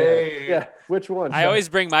 Hey. Yeah. Which one? I always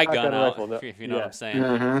bring my Shotgun gun or out, rifle, no. if you know what I'm saying.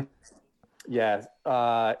 Mhm.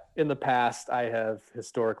 Yeah. In the past, I have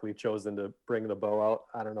historically chosen to bring the bow out.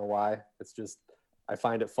 I don't know why. It's just, I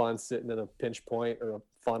find it fun sitting in a pinch point or a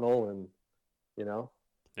funnel, and,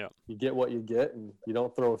 you get what you get and you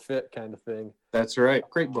don't throw a fit kind of thing. That's right.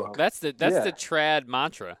 Great book. That's the trad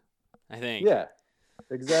mantra, I think. Yeah,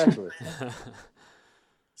 exactly.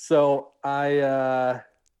 So I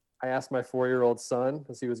asked my 4-year-old son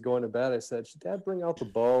as he was going to bed, I said, should Dad bring out the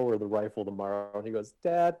bow or the rifle tomorrow? And he goes,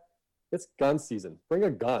 Dad, it's gun season. Bring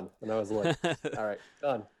a gun. And I was like, all right,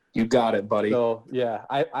 gun. You got it, buddy. So, yeah,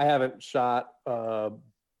 I haven't shot a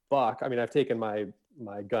buck. I mean, I've taken my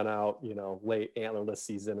gun out, late antlerless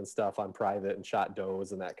season and stuff on private and shot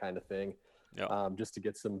does and that kind of thing, just to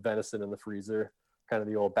get some venison in the freezer, kind of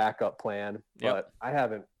the old backup plan. Yep. But I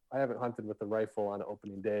haven't hunted with the rifle on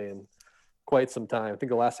opening day in quite some time. I think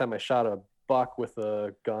the last time I shot a buck with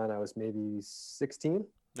a gun, I was maybe 16.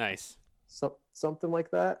 Nice. Something like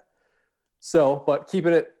that. So, but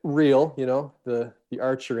keeping it real, the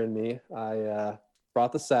archer in me, I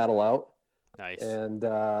brought the saddle out. Nice. And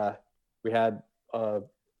we had a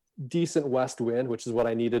decent west wind, which is what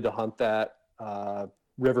I needed to hunt that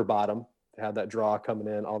river bottom, to have that draw coming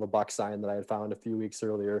in, all the buck sign that I had found a few weeks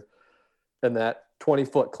earlier. And that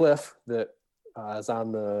 20-foot cliff that is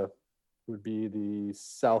on would be the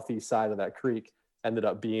southeast side of that creek, ended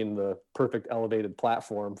up being the perfect elevated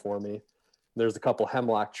platform for me. There's a couple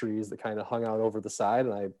hemlock trees that kind of hung out over the side,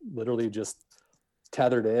 and I literally just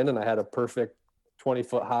tethered in, and I had a perfect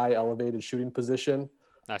 20-foot high elevated shooting position.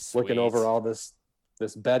 That's looking sweet. over all this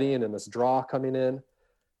bedding and this draw coming in.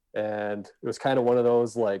 And it was kind of one of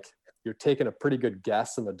those, like, you're taking a pretty good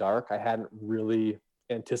guess in the dark. I hadn't really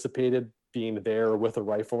anticipated being there with a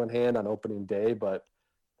rifle in hand on opening day, but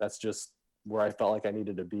that's just where I felt like I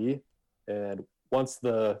needed to be. And once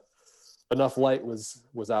enough light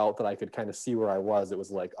was out that I could kind of see where I was, it was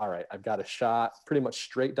like, all right, I've got a shot pretty much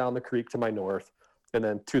straight down the creek to my north. And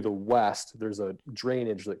then to the west, there's a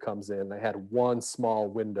drainage that comes in. I had one small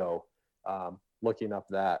window looking up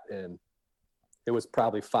that, and it was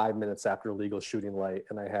probably 5 minutes after legal shooting light,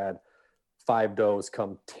 and I had 5 does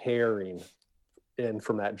come tearing in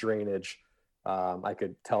from that drainage. I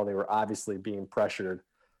could tell they were obviously being pressured,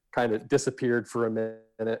 kind of disappeared for a minute,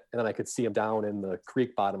 and then I could see them down in the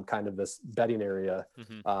creek bottom, kind of this bedding area,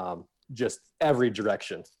 just every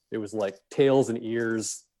direction. It was like tails and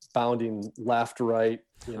ears, bounding left, right,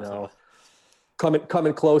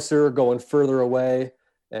 coming closer, going further away.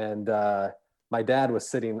 And my dad was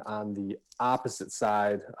sitting on the opposite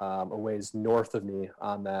side, a ways north of me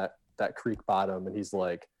on that creek bottom. And he's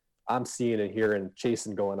like, I'm seeing and hearing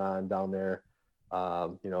chasing going on down there,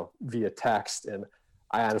 via text. And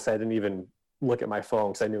I honestly, I didn't even look at my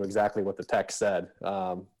phone because I knew exactly what the text said.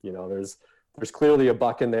 There's clearly a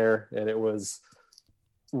buck in there, and it was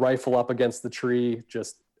rifle up against the tree.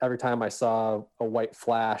 Just every time I saw a white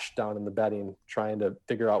flash down in the bedding, trying to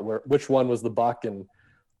figure out which one was the buck and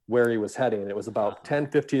where he was heading. It was about 10,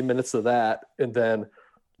 15 minutes of that. And then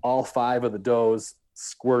all 5 of the does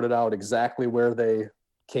squirted out exactly where they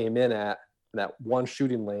came in at that one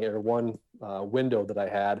shooting lane or one window that I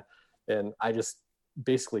had. And I just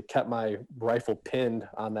basically kept my rifle pinned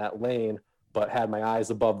on that lane, but had my eyes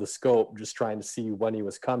above the scope, just trying to see when he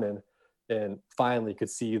was coming, and finally could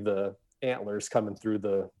see the antlers coming through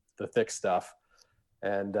the thick stuff.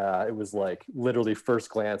 And it was like literally first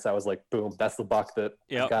glance, I was like, boom, that's the buck that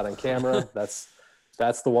I got on camera. That's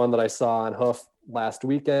the one that I saw on hoof last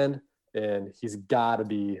weekend, and he's got to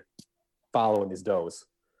be following these does.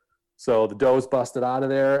 So the does busted out of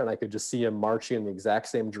there, and I could just see him marching in the exact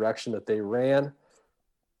same direction that they ran.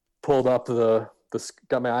 Pulled up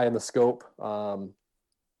got my eye in the scope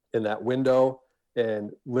in that window,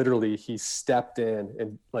 and literally he stepped in,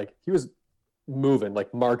 and like he was moving,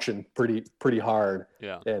 like marching pretty hard,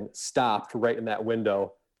 and stopped right in that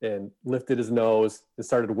window and lifted his nose and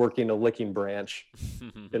started working a licking branch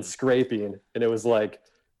and scraping. And it was like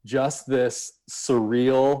just this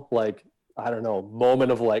surreal, like, I don't know,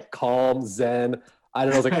 moment of like calm zen. I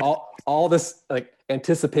don't know, it was like all this like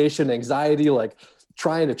anticipation, anxiety, like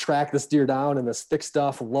trying to track this deer down in this thick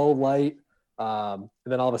stuff, low light. And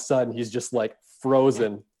then all of a sudden he's just like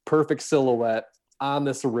frozen, perfect silhouette on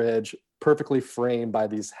this ridge, perfectly framed by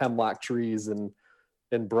these hemlock trees and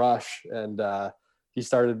brush. And he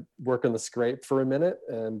started working the scrape for a minute,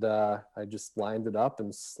 and I just lined it up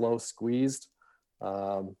and slow squeezed.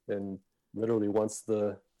 And literally once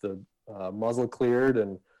the muzzle cleared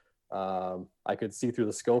and I could see through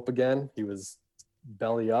the scope again. He was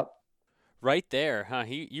belly up. Right there, huh?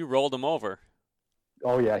 You rolled him over.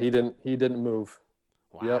 Oh yeah, he didn't move.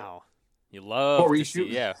 Wow. Yep. You love What were to you see.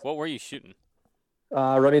 shooting? Yeah. What were you shooting?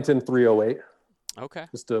 Remington 308, Okay.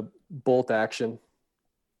 just a bolt action.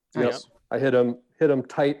 Nice. Yep. I hit him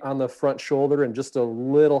tight on the front shoulder and just a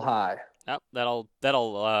little high. Yep. That'll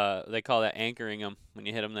they call that anchoring him when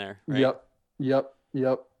you hit him there. Right? Yep.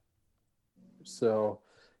 So,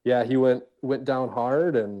 yeah, he went down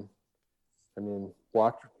hard, and I mean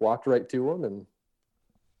walked right to him and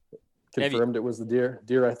confirmed it was the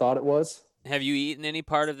deer I thought it was. Have you eaten any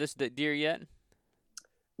part of this deer yet?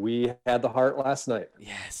 We had the heart last night.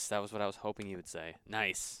 Yes, that was what I was hoping you would say.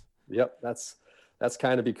 Nice. Yep, that's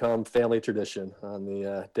kind of become family tradition. On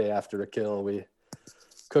the day after a kill, we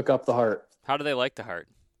cook up the heart. How do they like the heart?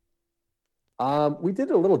 We did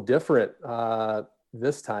it a little different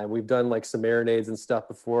this time. We've done like some marinades and stuff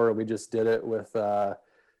before, and we just did it with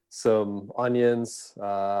some onions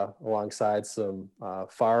alongside some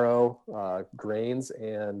farro grains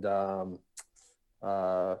and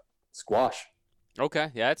squash.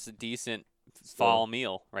 Okay, yeah, it's a decent fall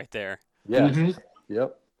meal right there. Yeah. Mhm.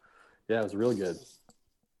 Yep. Yeah, it was really good.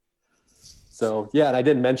 So yeah, and I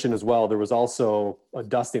didn't mention as well, there was also a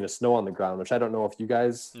dusting of snow on the ground, which I don't know if you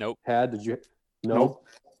guys had. Did you? No. Nope.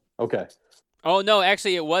 Okay. Oh no,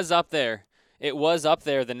 actually, it was up there. It was up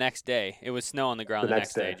there the next day. It was snow on the ground the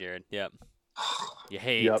next day, Jared. Yep. You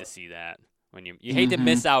hate to see that when you hate to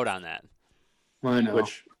miss out on that. I know.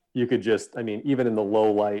 Which you could just, I mean, even in the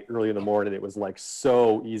low light early in the morning, it was like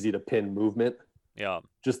so easy to pin movement. Yeah.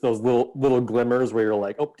 Just those little glimmers where you're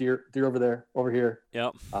like, oh, deer over there, over here.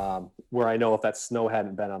 Yep. Where I know if that snow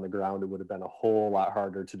hadn't been on the ground, it would have been a whole lot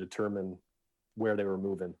harder to determine where they were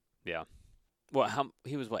moving. Yeah. Well,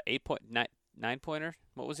 he was 9-pointer?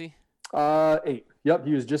 What was he? 8. Yep.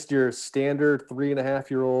 He was just your standard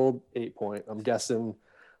 3.5-year-old 8-point. I'm guessing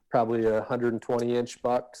probably a 120-inch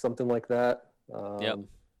buck, something like that. Yep.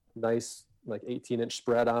 Nice, like 18-inch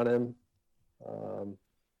spread on him.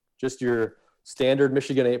 Just your standard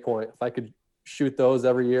Michigan 8-point. If I could shoot those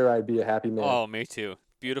every year, I'd be a happy man. Oh, me too.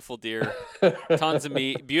 Beautiful deer, tons of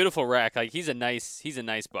meat, beautiful rack. Like he's a nice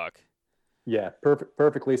buck. Yeah,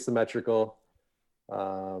 perfectly symmetrical.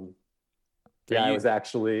 I was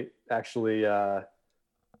actually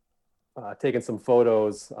taking some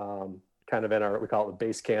photos, kind of in we call it the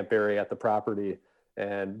base camp area at the property,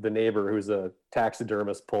 and the neighbor, who's a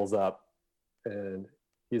taxidermist, pulls up, and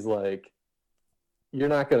he's like, "You're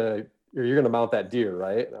gonna mount that deer,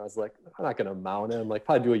 right?" And I was like, "I'm not gonna mount him. Like,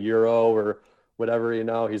 probably do a euro or whatever, you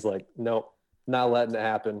know." He's like, "Nope, not letting it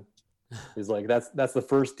happen." He's like, "That's the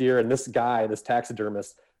first deer." And this guy, this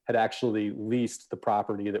taxidermist, had actually leased the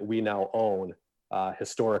property that we now own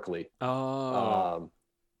historically. Oh.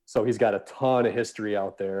 So he's got a ton of history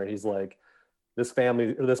out there, and he's like, this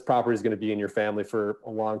property is going to be in your family for a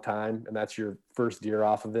long time, and that's your first deer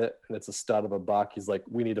off of it, and it's a stud of a buck. He's like,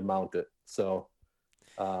 we need to mount it. So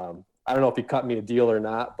I don't know if he cut me a deal or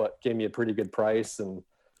not, but gave me a pretty good price, and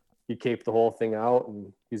he caped the whole thing out,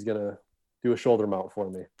 and he's going to do a shoulder mount for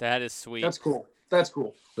me. That is sweet. That's cool.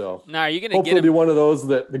 So now, are you going to hopefully be one of those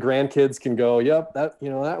that the grandkids can go, yep, that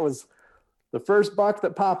was the first buck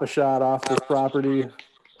that Papa shot off this property.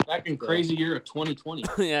 Back in crazy year of 2020.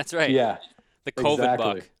 Yeah, that's right. Yeah. The COVID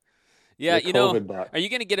buck. Yeah, buck. Are you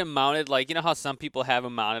going to get him mounted? Like, you know how some people have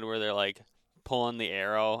them mounted where they're like pulling the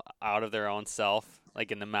arrow out of their own self,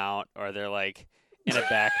 like in the mount, or they're like in a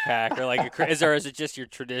backpack, or like is it just your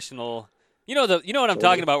traditional? You know what I'm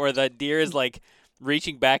talking about, where the deer is like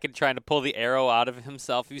reaching back and trying to pull the arrow out of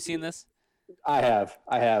himself. Have you seen this? I have.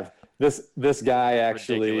 This guy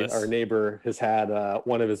actually, Ridiculous. Our neighbor, has had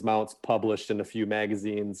one of his mounts published in a few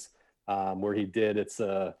magazines where he did. It's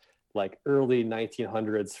a like early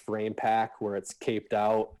 1900s frame pack where it's caped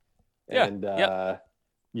out. Yeah. And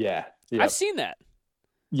yeah. I've seen that.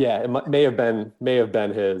 Yeah, it may have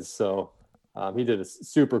been his. So he did a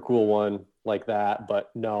super cool one like that.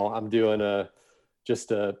 But no, I'm doing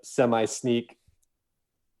just a semi sneak,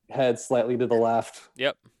 head slightly to the left.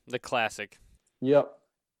 Yep, the classic. Yep.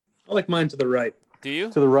 I like mine to the right. Do you?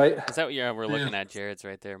 To the right. Is that what we're looking at? Jared's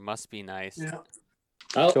right there. Must be nice. Yeah.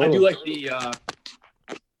 I do like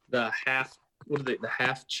the half. What are they? The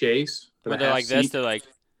half chase. When they're like this, they're like.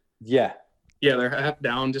 Yeah. Yeah, they're half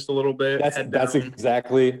down just a little bit. That's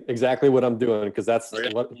exactly what I'm doing, because that's what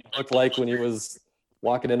he looked like when he was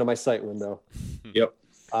walking into my sight window. Yep.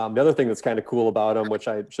 The other thing that's kind of cool about him, which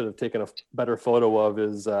I should have taken a better photo of,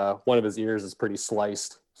 is one of his ears is pretty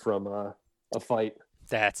sliced from a fight.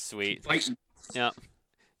 That's sweet. Fighting. Yeah.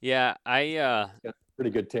 Yeah,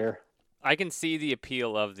 Pretty good tear. I can see the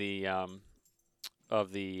appeal of the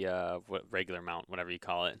what regular mount, whatever you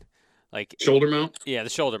call it. Like Shoulder mount. yeah, the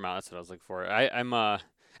shoulder mount. That's what I was looking for. I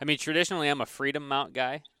mean, traditionally I'm a Freedom mount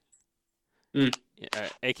guy,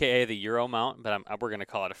 aka the Euro mount, but we're gonna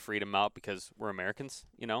call it a Freedom mount because we're Americans,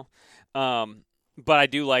 you know. But I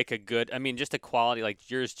do like a good. I mean, just a quality like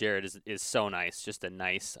yours, Jared, is so nice. Just a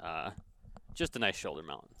nice shoulder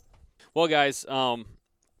mount. Well, guys, I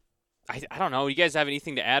don't know. You guys have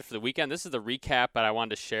anything to add for the weekend? This is the recap, but I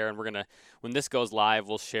wanted to share, and when this goes live,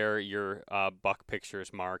 we'll share your buck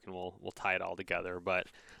pictures, Mark, and we'll tie it all together. But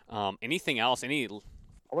anything else? I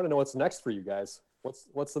want to know what's next for you guys.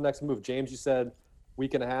 What's the next move? James, you said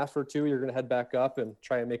week and a half or two, you're going to head back up and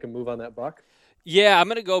try and make a move on that buck? Yeah, I'm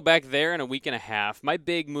going to go back there in a week and a half. My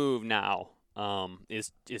big move now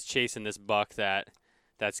is chasing this buck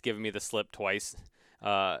that's given me the slip twice.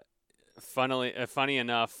 Funny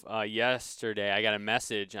enough, yesterday I got a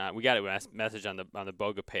message. We got a message on the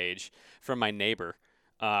Bowga page from my neighbor,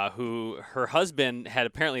 who her husband had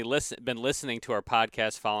apparently been listening to our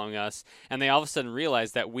podcast, following us, and they all of a sudden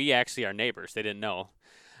realized that we actually are neighbors. They didn't know,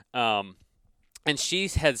 and she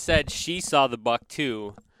had said she saw the buck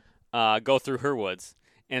too, go through her woods,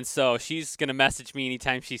 and so she's gonna message me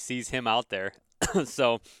anytime she sees him out there.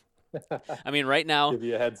 So. I mean, right now, give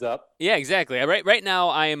you a heads up. Yeah, exactly. Right now,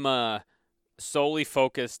 I'm solely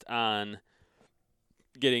focused on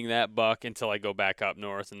getting that buck until I go back up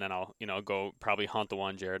north, and then I'll go probably hunt the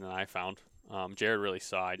one Jared and I found. Jared really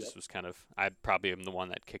saw. I just was I probably am the one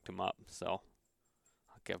that kicked him up, so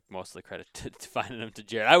I'll give most of the credit to finding him to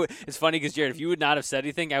Jared. It's funny because Jared, if you would not have said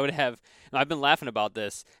anything, I would have. I've been laughing about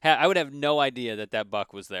this. I would have no idea that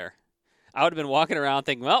buck was there. I would have been walking around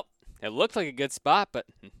thinking, well, it looked like a good spot, but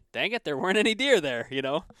dang it, there weren't any deer there, you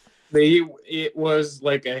know? It was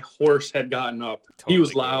like a horse had gotten up. Totally he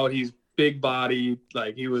was loud. He's big body.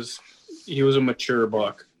 Like he was a mature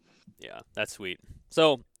buck. Yeah, that's sweet.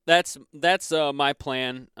 So that's my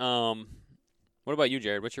plan. What about you,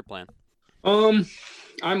 Jared? What's your plan?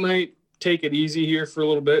 I might take it easy here for a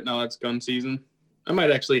little bit. Now that's gun season. I might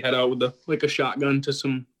actually head out with a shotgun to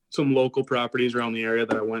some local properties around the area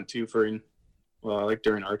that I went to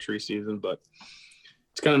during archery season, but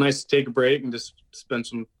it's kind of nice to take a break and just spend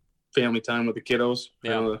some family time with the kiddos.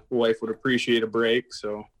 Yeah. I know the wife would appreciate a break,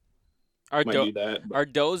 so might do that. Are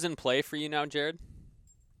does in play for you now, Jared?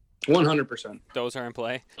 100%. Does are in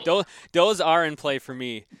play. Does are in play for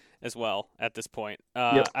me as well at this point.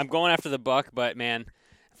 Yep. I'm going after the buck, but man,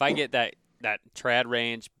 if I get that trad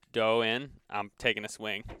range doe in, I'm taking a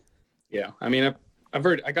swing. Yeah, I mean, I've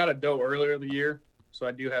heard I got a doe earlier of the year, so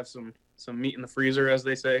I do have some meat in the freezer, as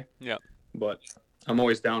they say. Yeah. But I'm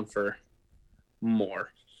always down for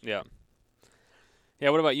more. Yeah. Yeah,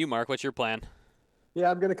 what about you, Mark? What's your plan? Yeah,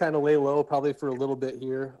 I'm going to kind of lay low probably for a little bit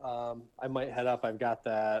here. I might head up. I've got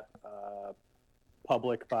that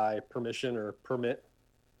public by permission or permit.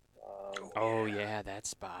 Oh, yeah, that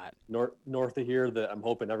spot. North of here that I'm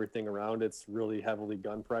hoping everything around it's really heavily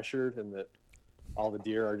gun pressured and that all the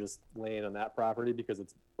deer are just laying on that property because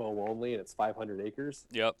it's bow only and it's 500 acres.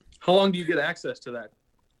 Yep. How long do you get access to that?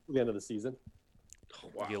 The end of the season. Oh,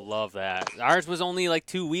 wow. You love that. Ours was only like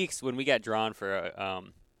 2 weeks when we got drawn for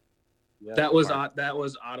That was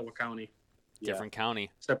Ottawa County. Different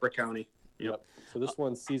county. Separate county. Yep. So this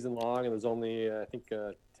one's season long, and there's only I think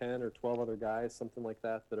 10 or 12 other guys, something like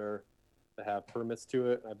that have permits to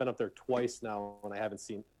it. I've been up there twice now, and I haven't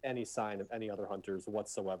seen any sign of any other hunters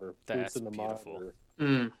whatsoever. That's boots in the beautiful.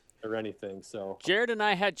 mud or anything. So Jared and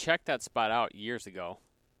I had checked that spot out years ago.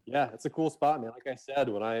 Yeah, it's a cool spot, man. Like I said,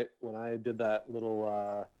 when I did that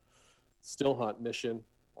little still hunt mission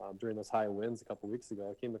during those high winds a couple weeks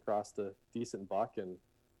ago, I came across a decent buck and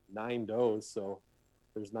 9 does. So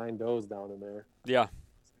there's 9 does down in there. Yeah.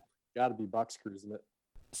 Got to be bucks cruising it.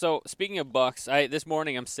 So speaking of bucks, this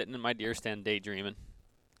morning I'm sitting in my deer stand daydreaming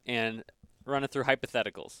and running through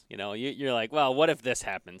hypotheticals. You know, you're like, well, what if this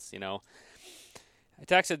happens? You know, I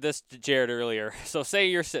texted this to Jared earlier. So say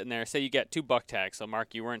you're sitting there, say you get 2 buck tags. So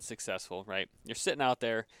Mark, you weren't successful, right? You're sitting out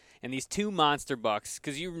there and these 2 monster bucks,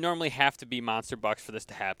 because you normally have to be monster bucks for this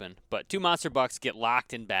to happen, but 2 monster bucks get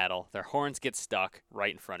locked in battle. Their horns get stuck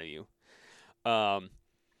right in front of you.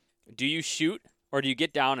 Do you shoot or do you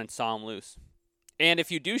get down and saw them loose? And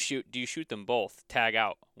if you do you shoot them both? Tag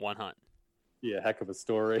out, one hunt. Yeah, heck of a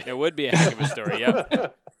story. It would be a heck of a story,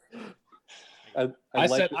 yep.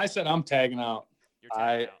 I said I'm tagging out. You're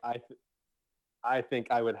tagging out. I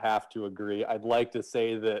think I would have to agree. I'd like to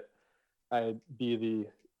say that I'd be the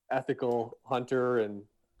ethical hunter and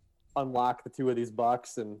unlock the 2 of these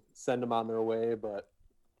bucks and send them on their way, but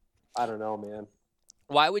I don't know, man.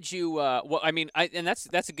 Why would you? Well, I mean, and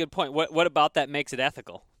that's a good point. What about that makes it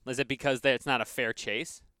ethical? Is it because it's not a fair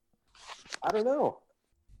chase? I don't know.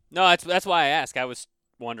 No, that's why I ask. I was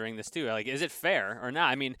wondering this too. Like, is it fair or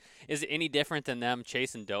not? I mean, is it any different than them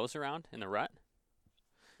chasing does around in the rut?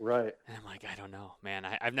 Right. And I'm like, I don't know, man.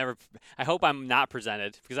 I've never. I hope I'm not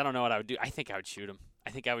presented because I don't know what I would do. I think I would shoot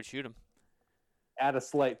him. Add a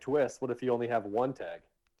slight twist. What if you only have one tag?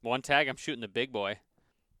 One tag, I'm shooting the big boy.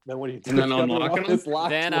 Then what do you do? And then The other unlocking one is locked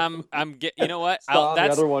Then I'm you know what? Saw the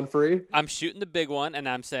other one free. I'm shooting the big one, and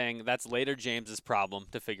I'm saying that's later James's problem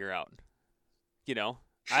to figure out. You know,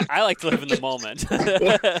 I like to live in the moment.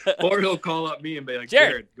 Or he'll call up me and be like,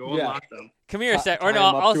 Jared, go unlock them. Come here a sec. Tie Or no,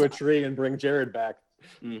 him up I'll to a tree and bring Jared back.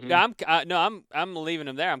 Mm-hmm. Yeah, I'm leaving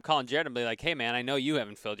him there. I'm calling Jared and be like, hey man, I know you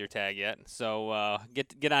haven't filled your tag yet, so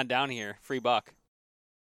get on down here, free buck.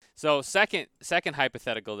 So second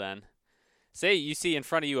hypothetical then. Say you see in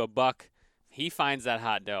front of you a buck, he finds that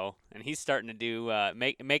hot doe, and he's starting to do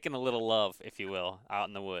making a little love, if you will, out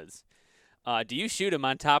in the woods. Do you shoot him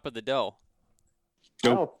on top of the doe?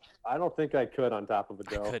 I don't think I could on top of a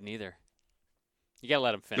doe. I couldn't either. You gotta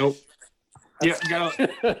let him finish. Nope. Yeah,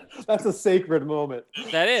 That's a sacred moment.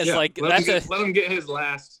 That is let him get his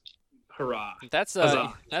last hurrah. That's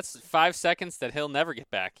 5 seconds that he'll never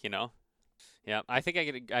get back. You know. Yeah, I think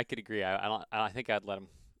I could agree. I think I'd let him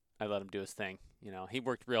do his thing. You know, he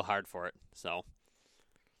worked real hard for it, so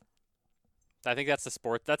I think that's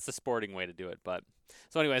the sporting way to do it. But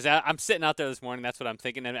so, anyways, I'm sitting out there this morning. That's what I'm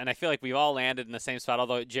thinking, and I feel like we've all landed in the same spot.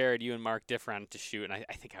 Although Jared, you and Mark differ on to shoot, and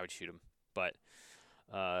I think I would shoot him. But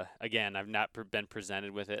again, I've not been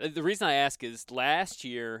presented with it. The reason I ask is last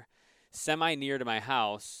year, semi near to my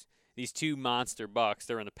house, these two monster bucks,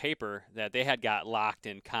 they were in the paper that they had got locked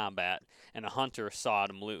in combat, and a hunter sawed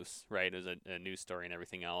them loose, right? It was a news story and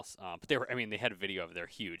everything else. But they had a video of it. They're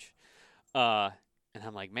huge. And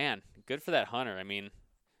I'm like, man, good for that hunter. I mean,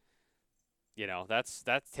 you know, that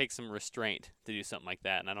takes some restraint to do something like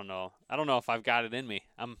that. And I don't know if I've got it in me.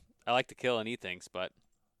 I like to kill and eat things, but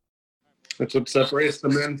That's what separates the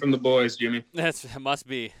men from the boys, Jimmy. it must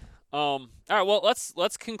be. All right, well,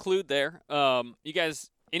 let's conclude there. You guys,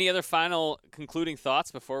 any other final concluding thoughts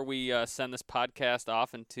before we send this podcast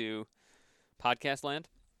off into podcast land?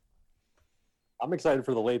 I'm excited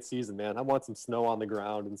for the late season, man. I want some snow on the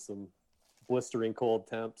ground and some blistering cold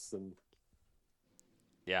temps, and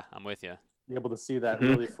Yeah, I'm with you. be able to see that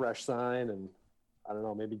really fresh sign, and I don't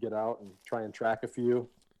know, maybe get out and try and track a few.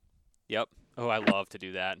 Yep. Oh, I love to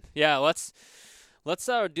do that. Yeah, let's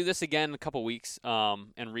do this again in a couple weeks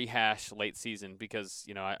and rehash late season because,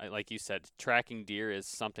 you know, I like you said, tracking deer is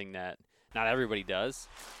something that not everybody does,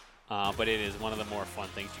 but it is one of the more fun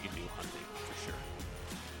things you can do hunting for sure.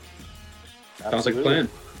 Sounds like a plan.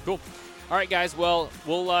 Cool. All right, guys. Well,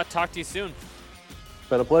 we'll talk to you soon.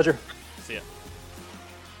 Been a pleasure. See ya.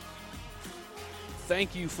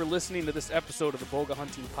 Thank you for listening to this episode of the Bowga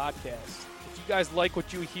Hunting Podcast. If you guys like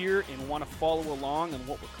what you hear and want to follow along on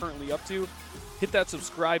what we're currently up to, hit that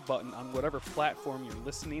subscribe button on whatever platform you're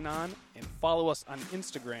listening on and follow us on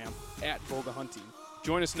Instagram @Bowga Hunting.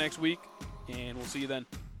 Join us next week, and we'll see you then.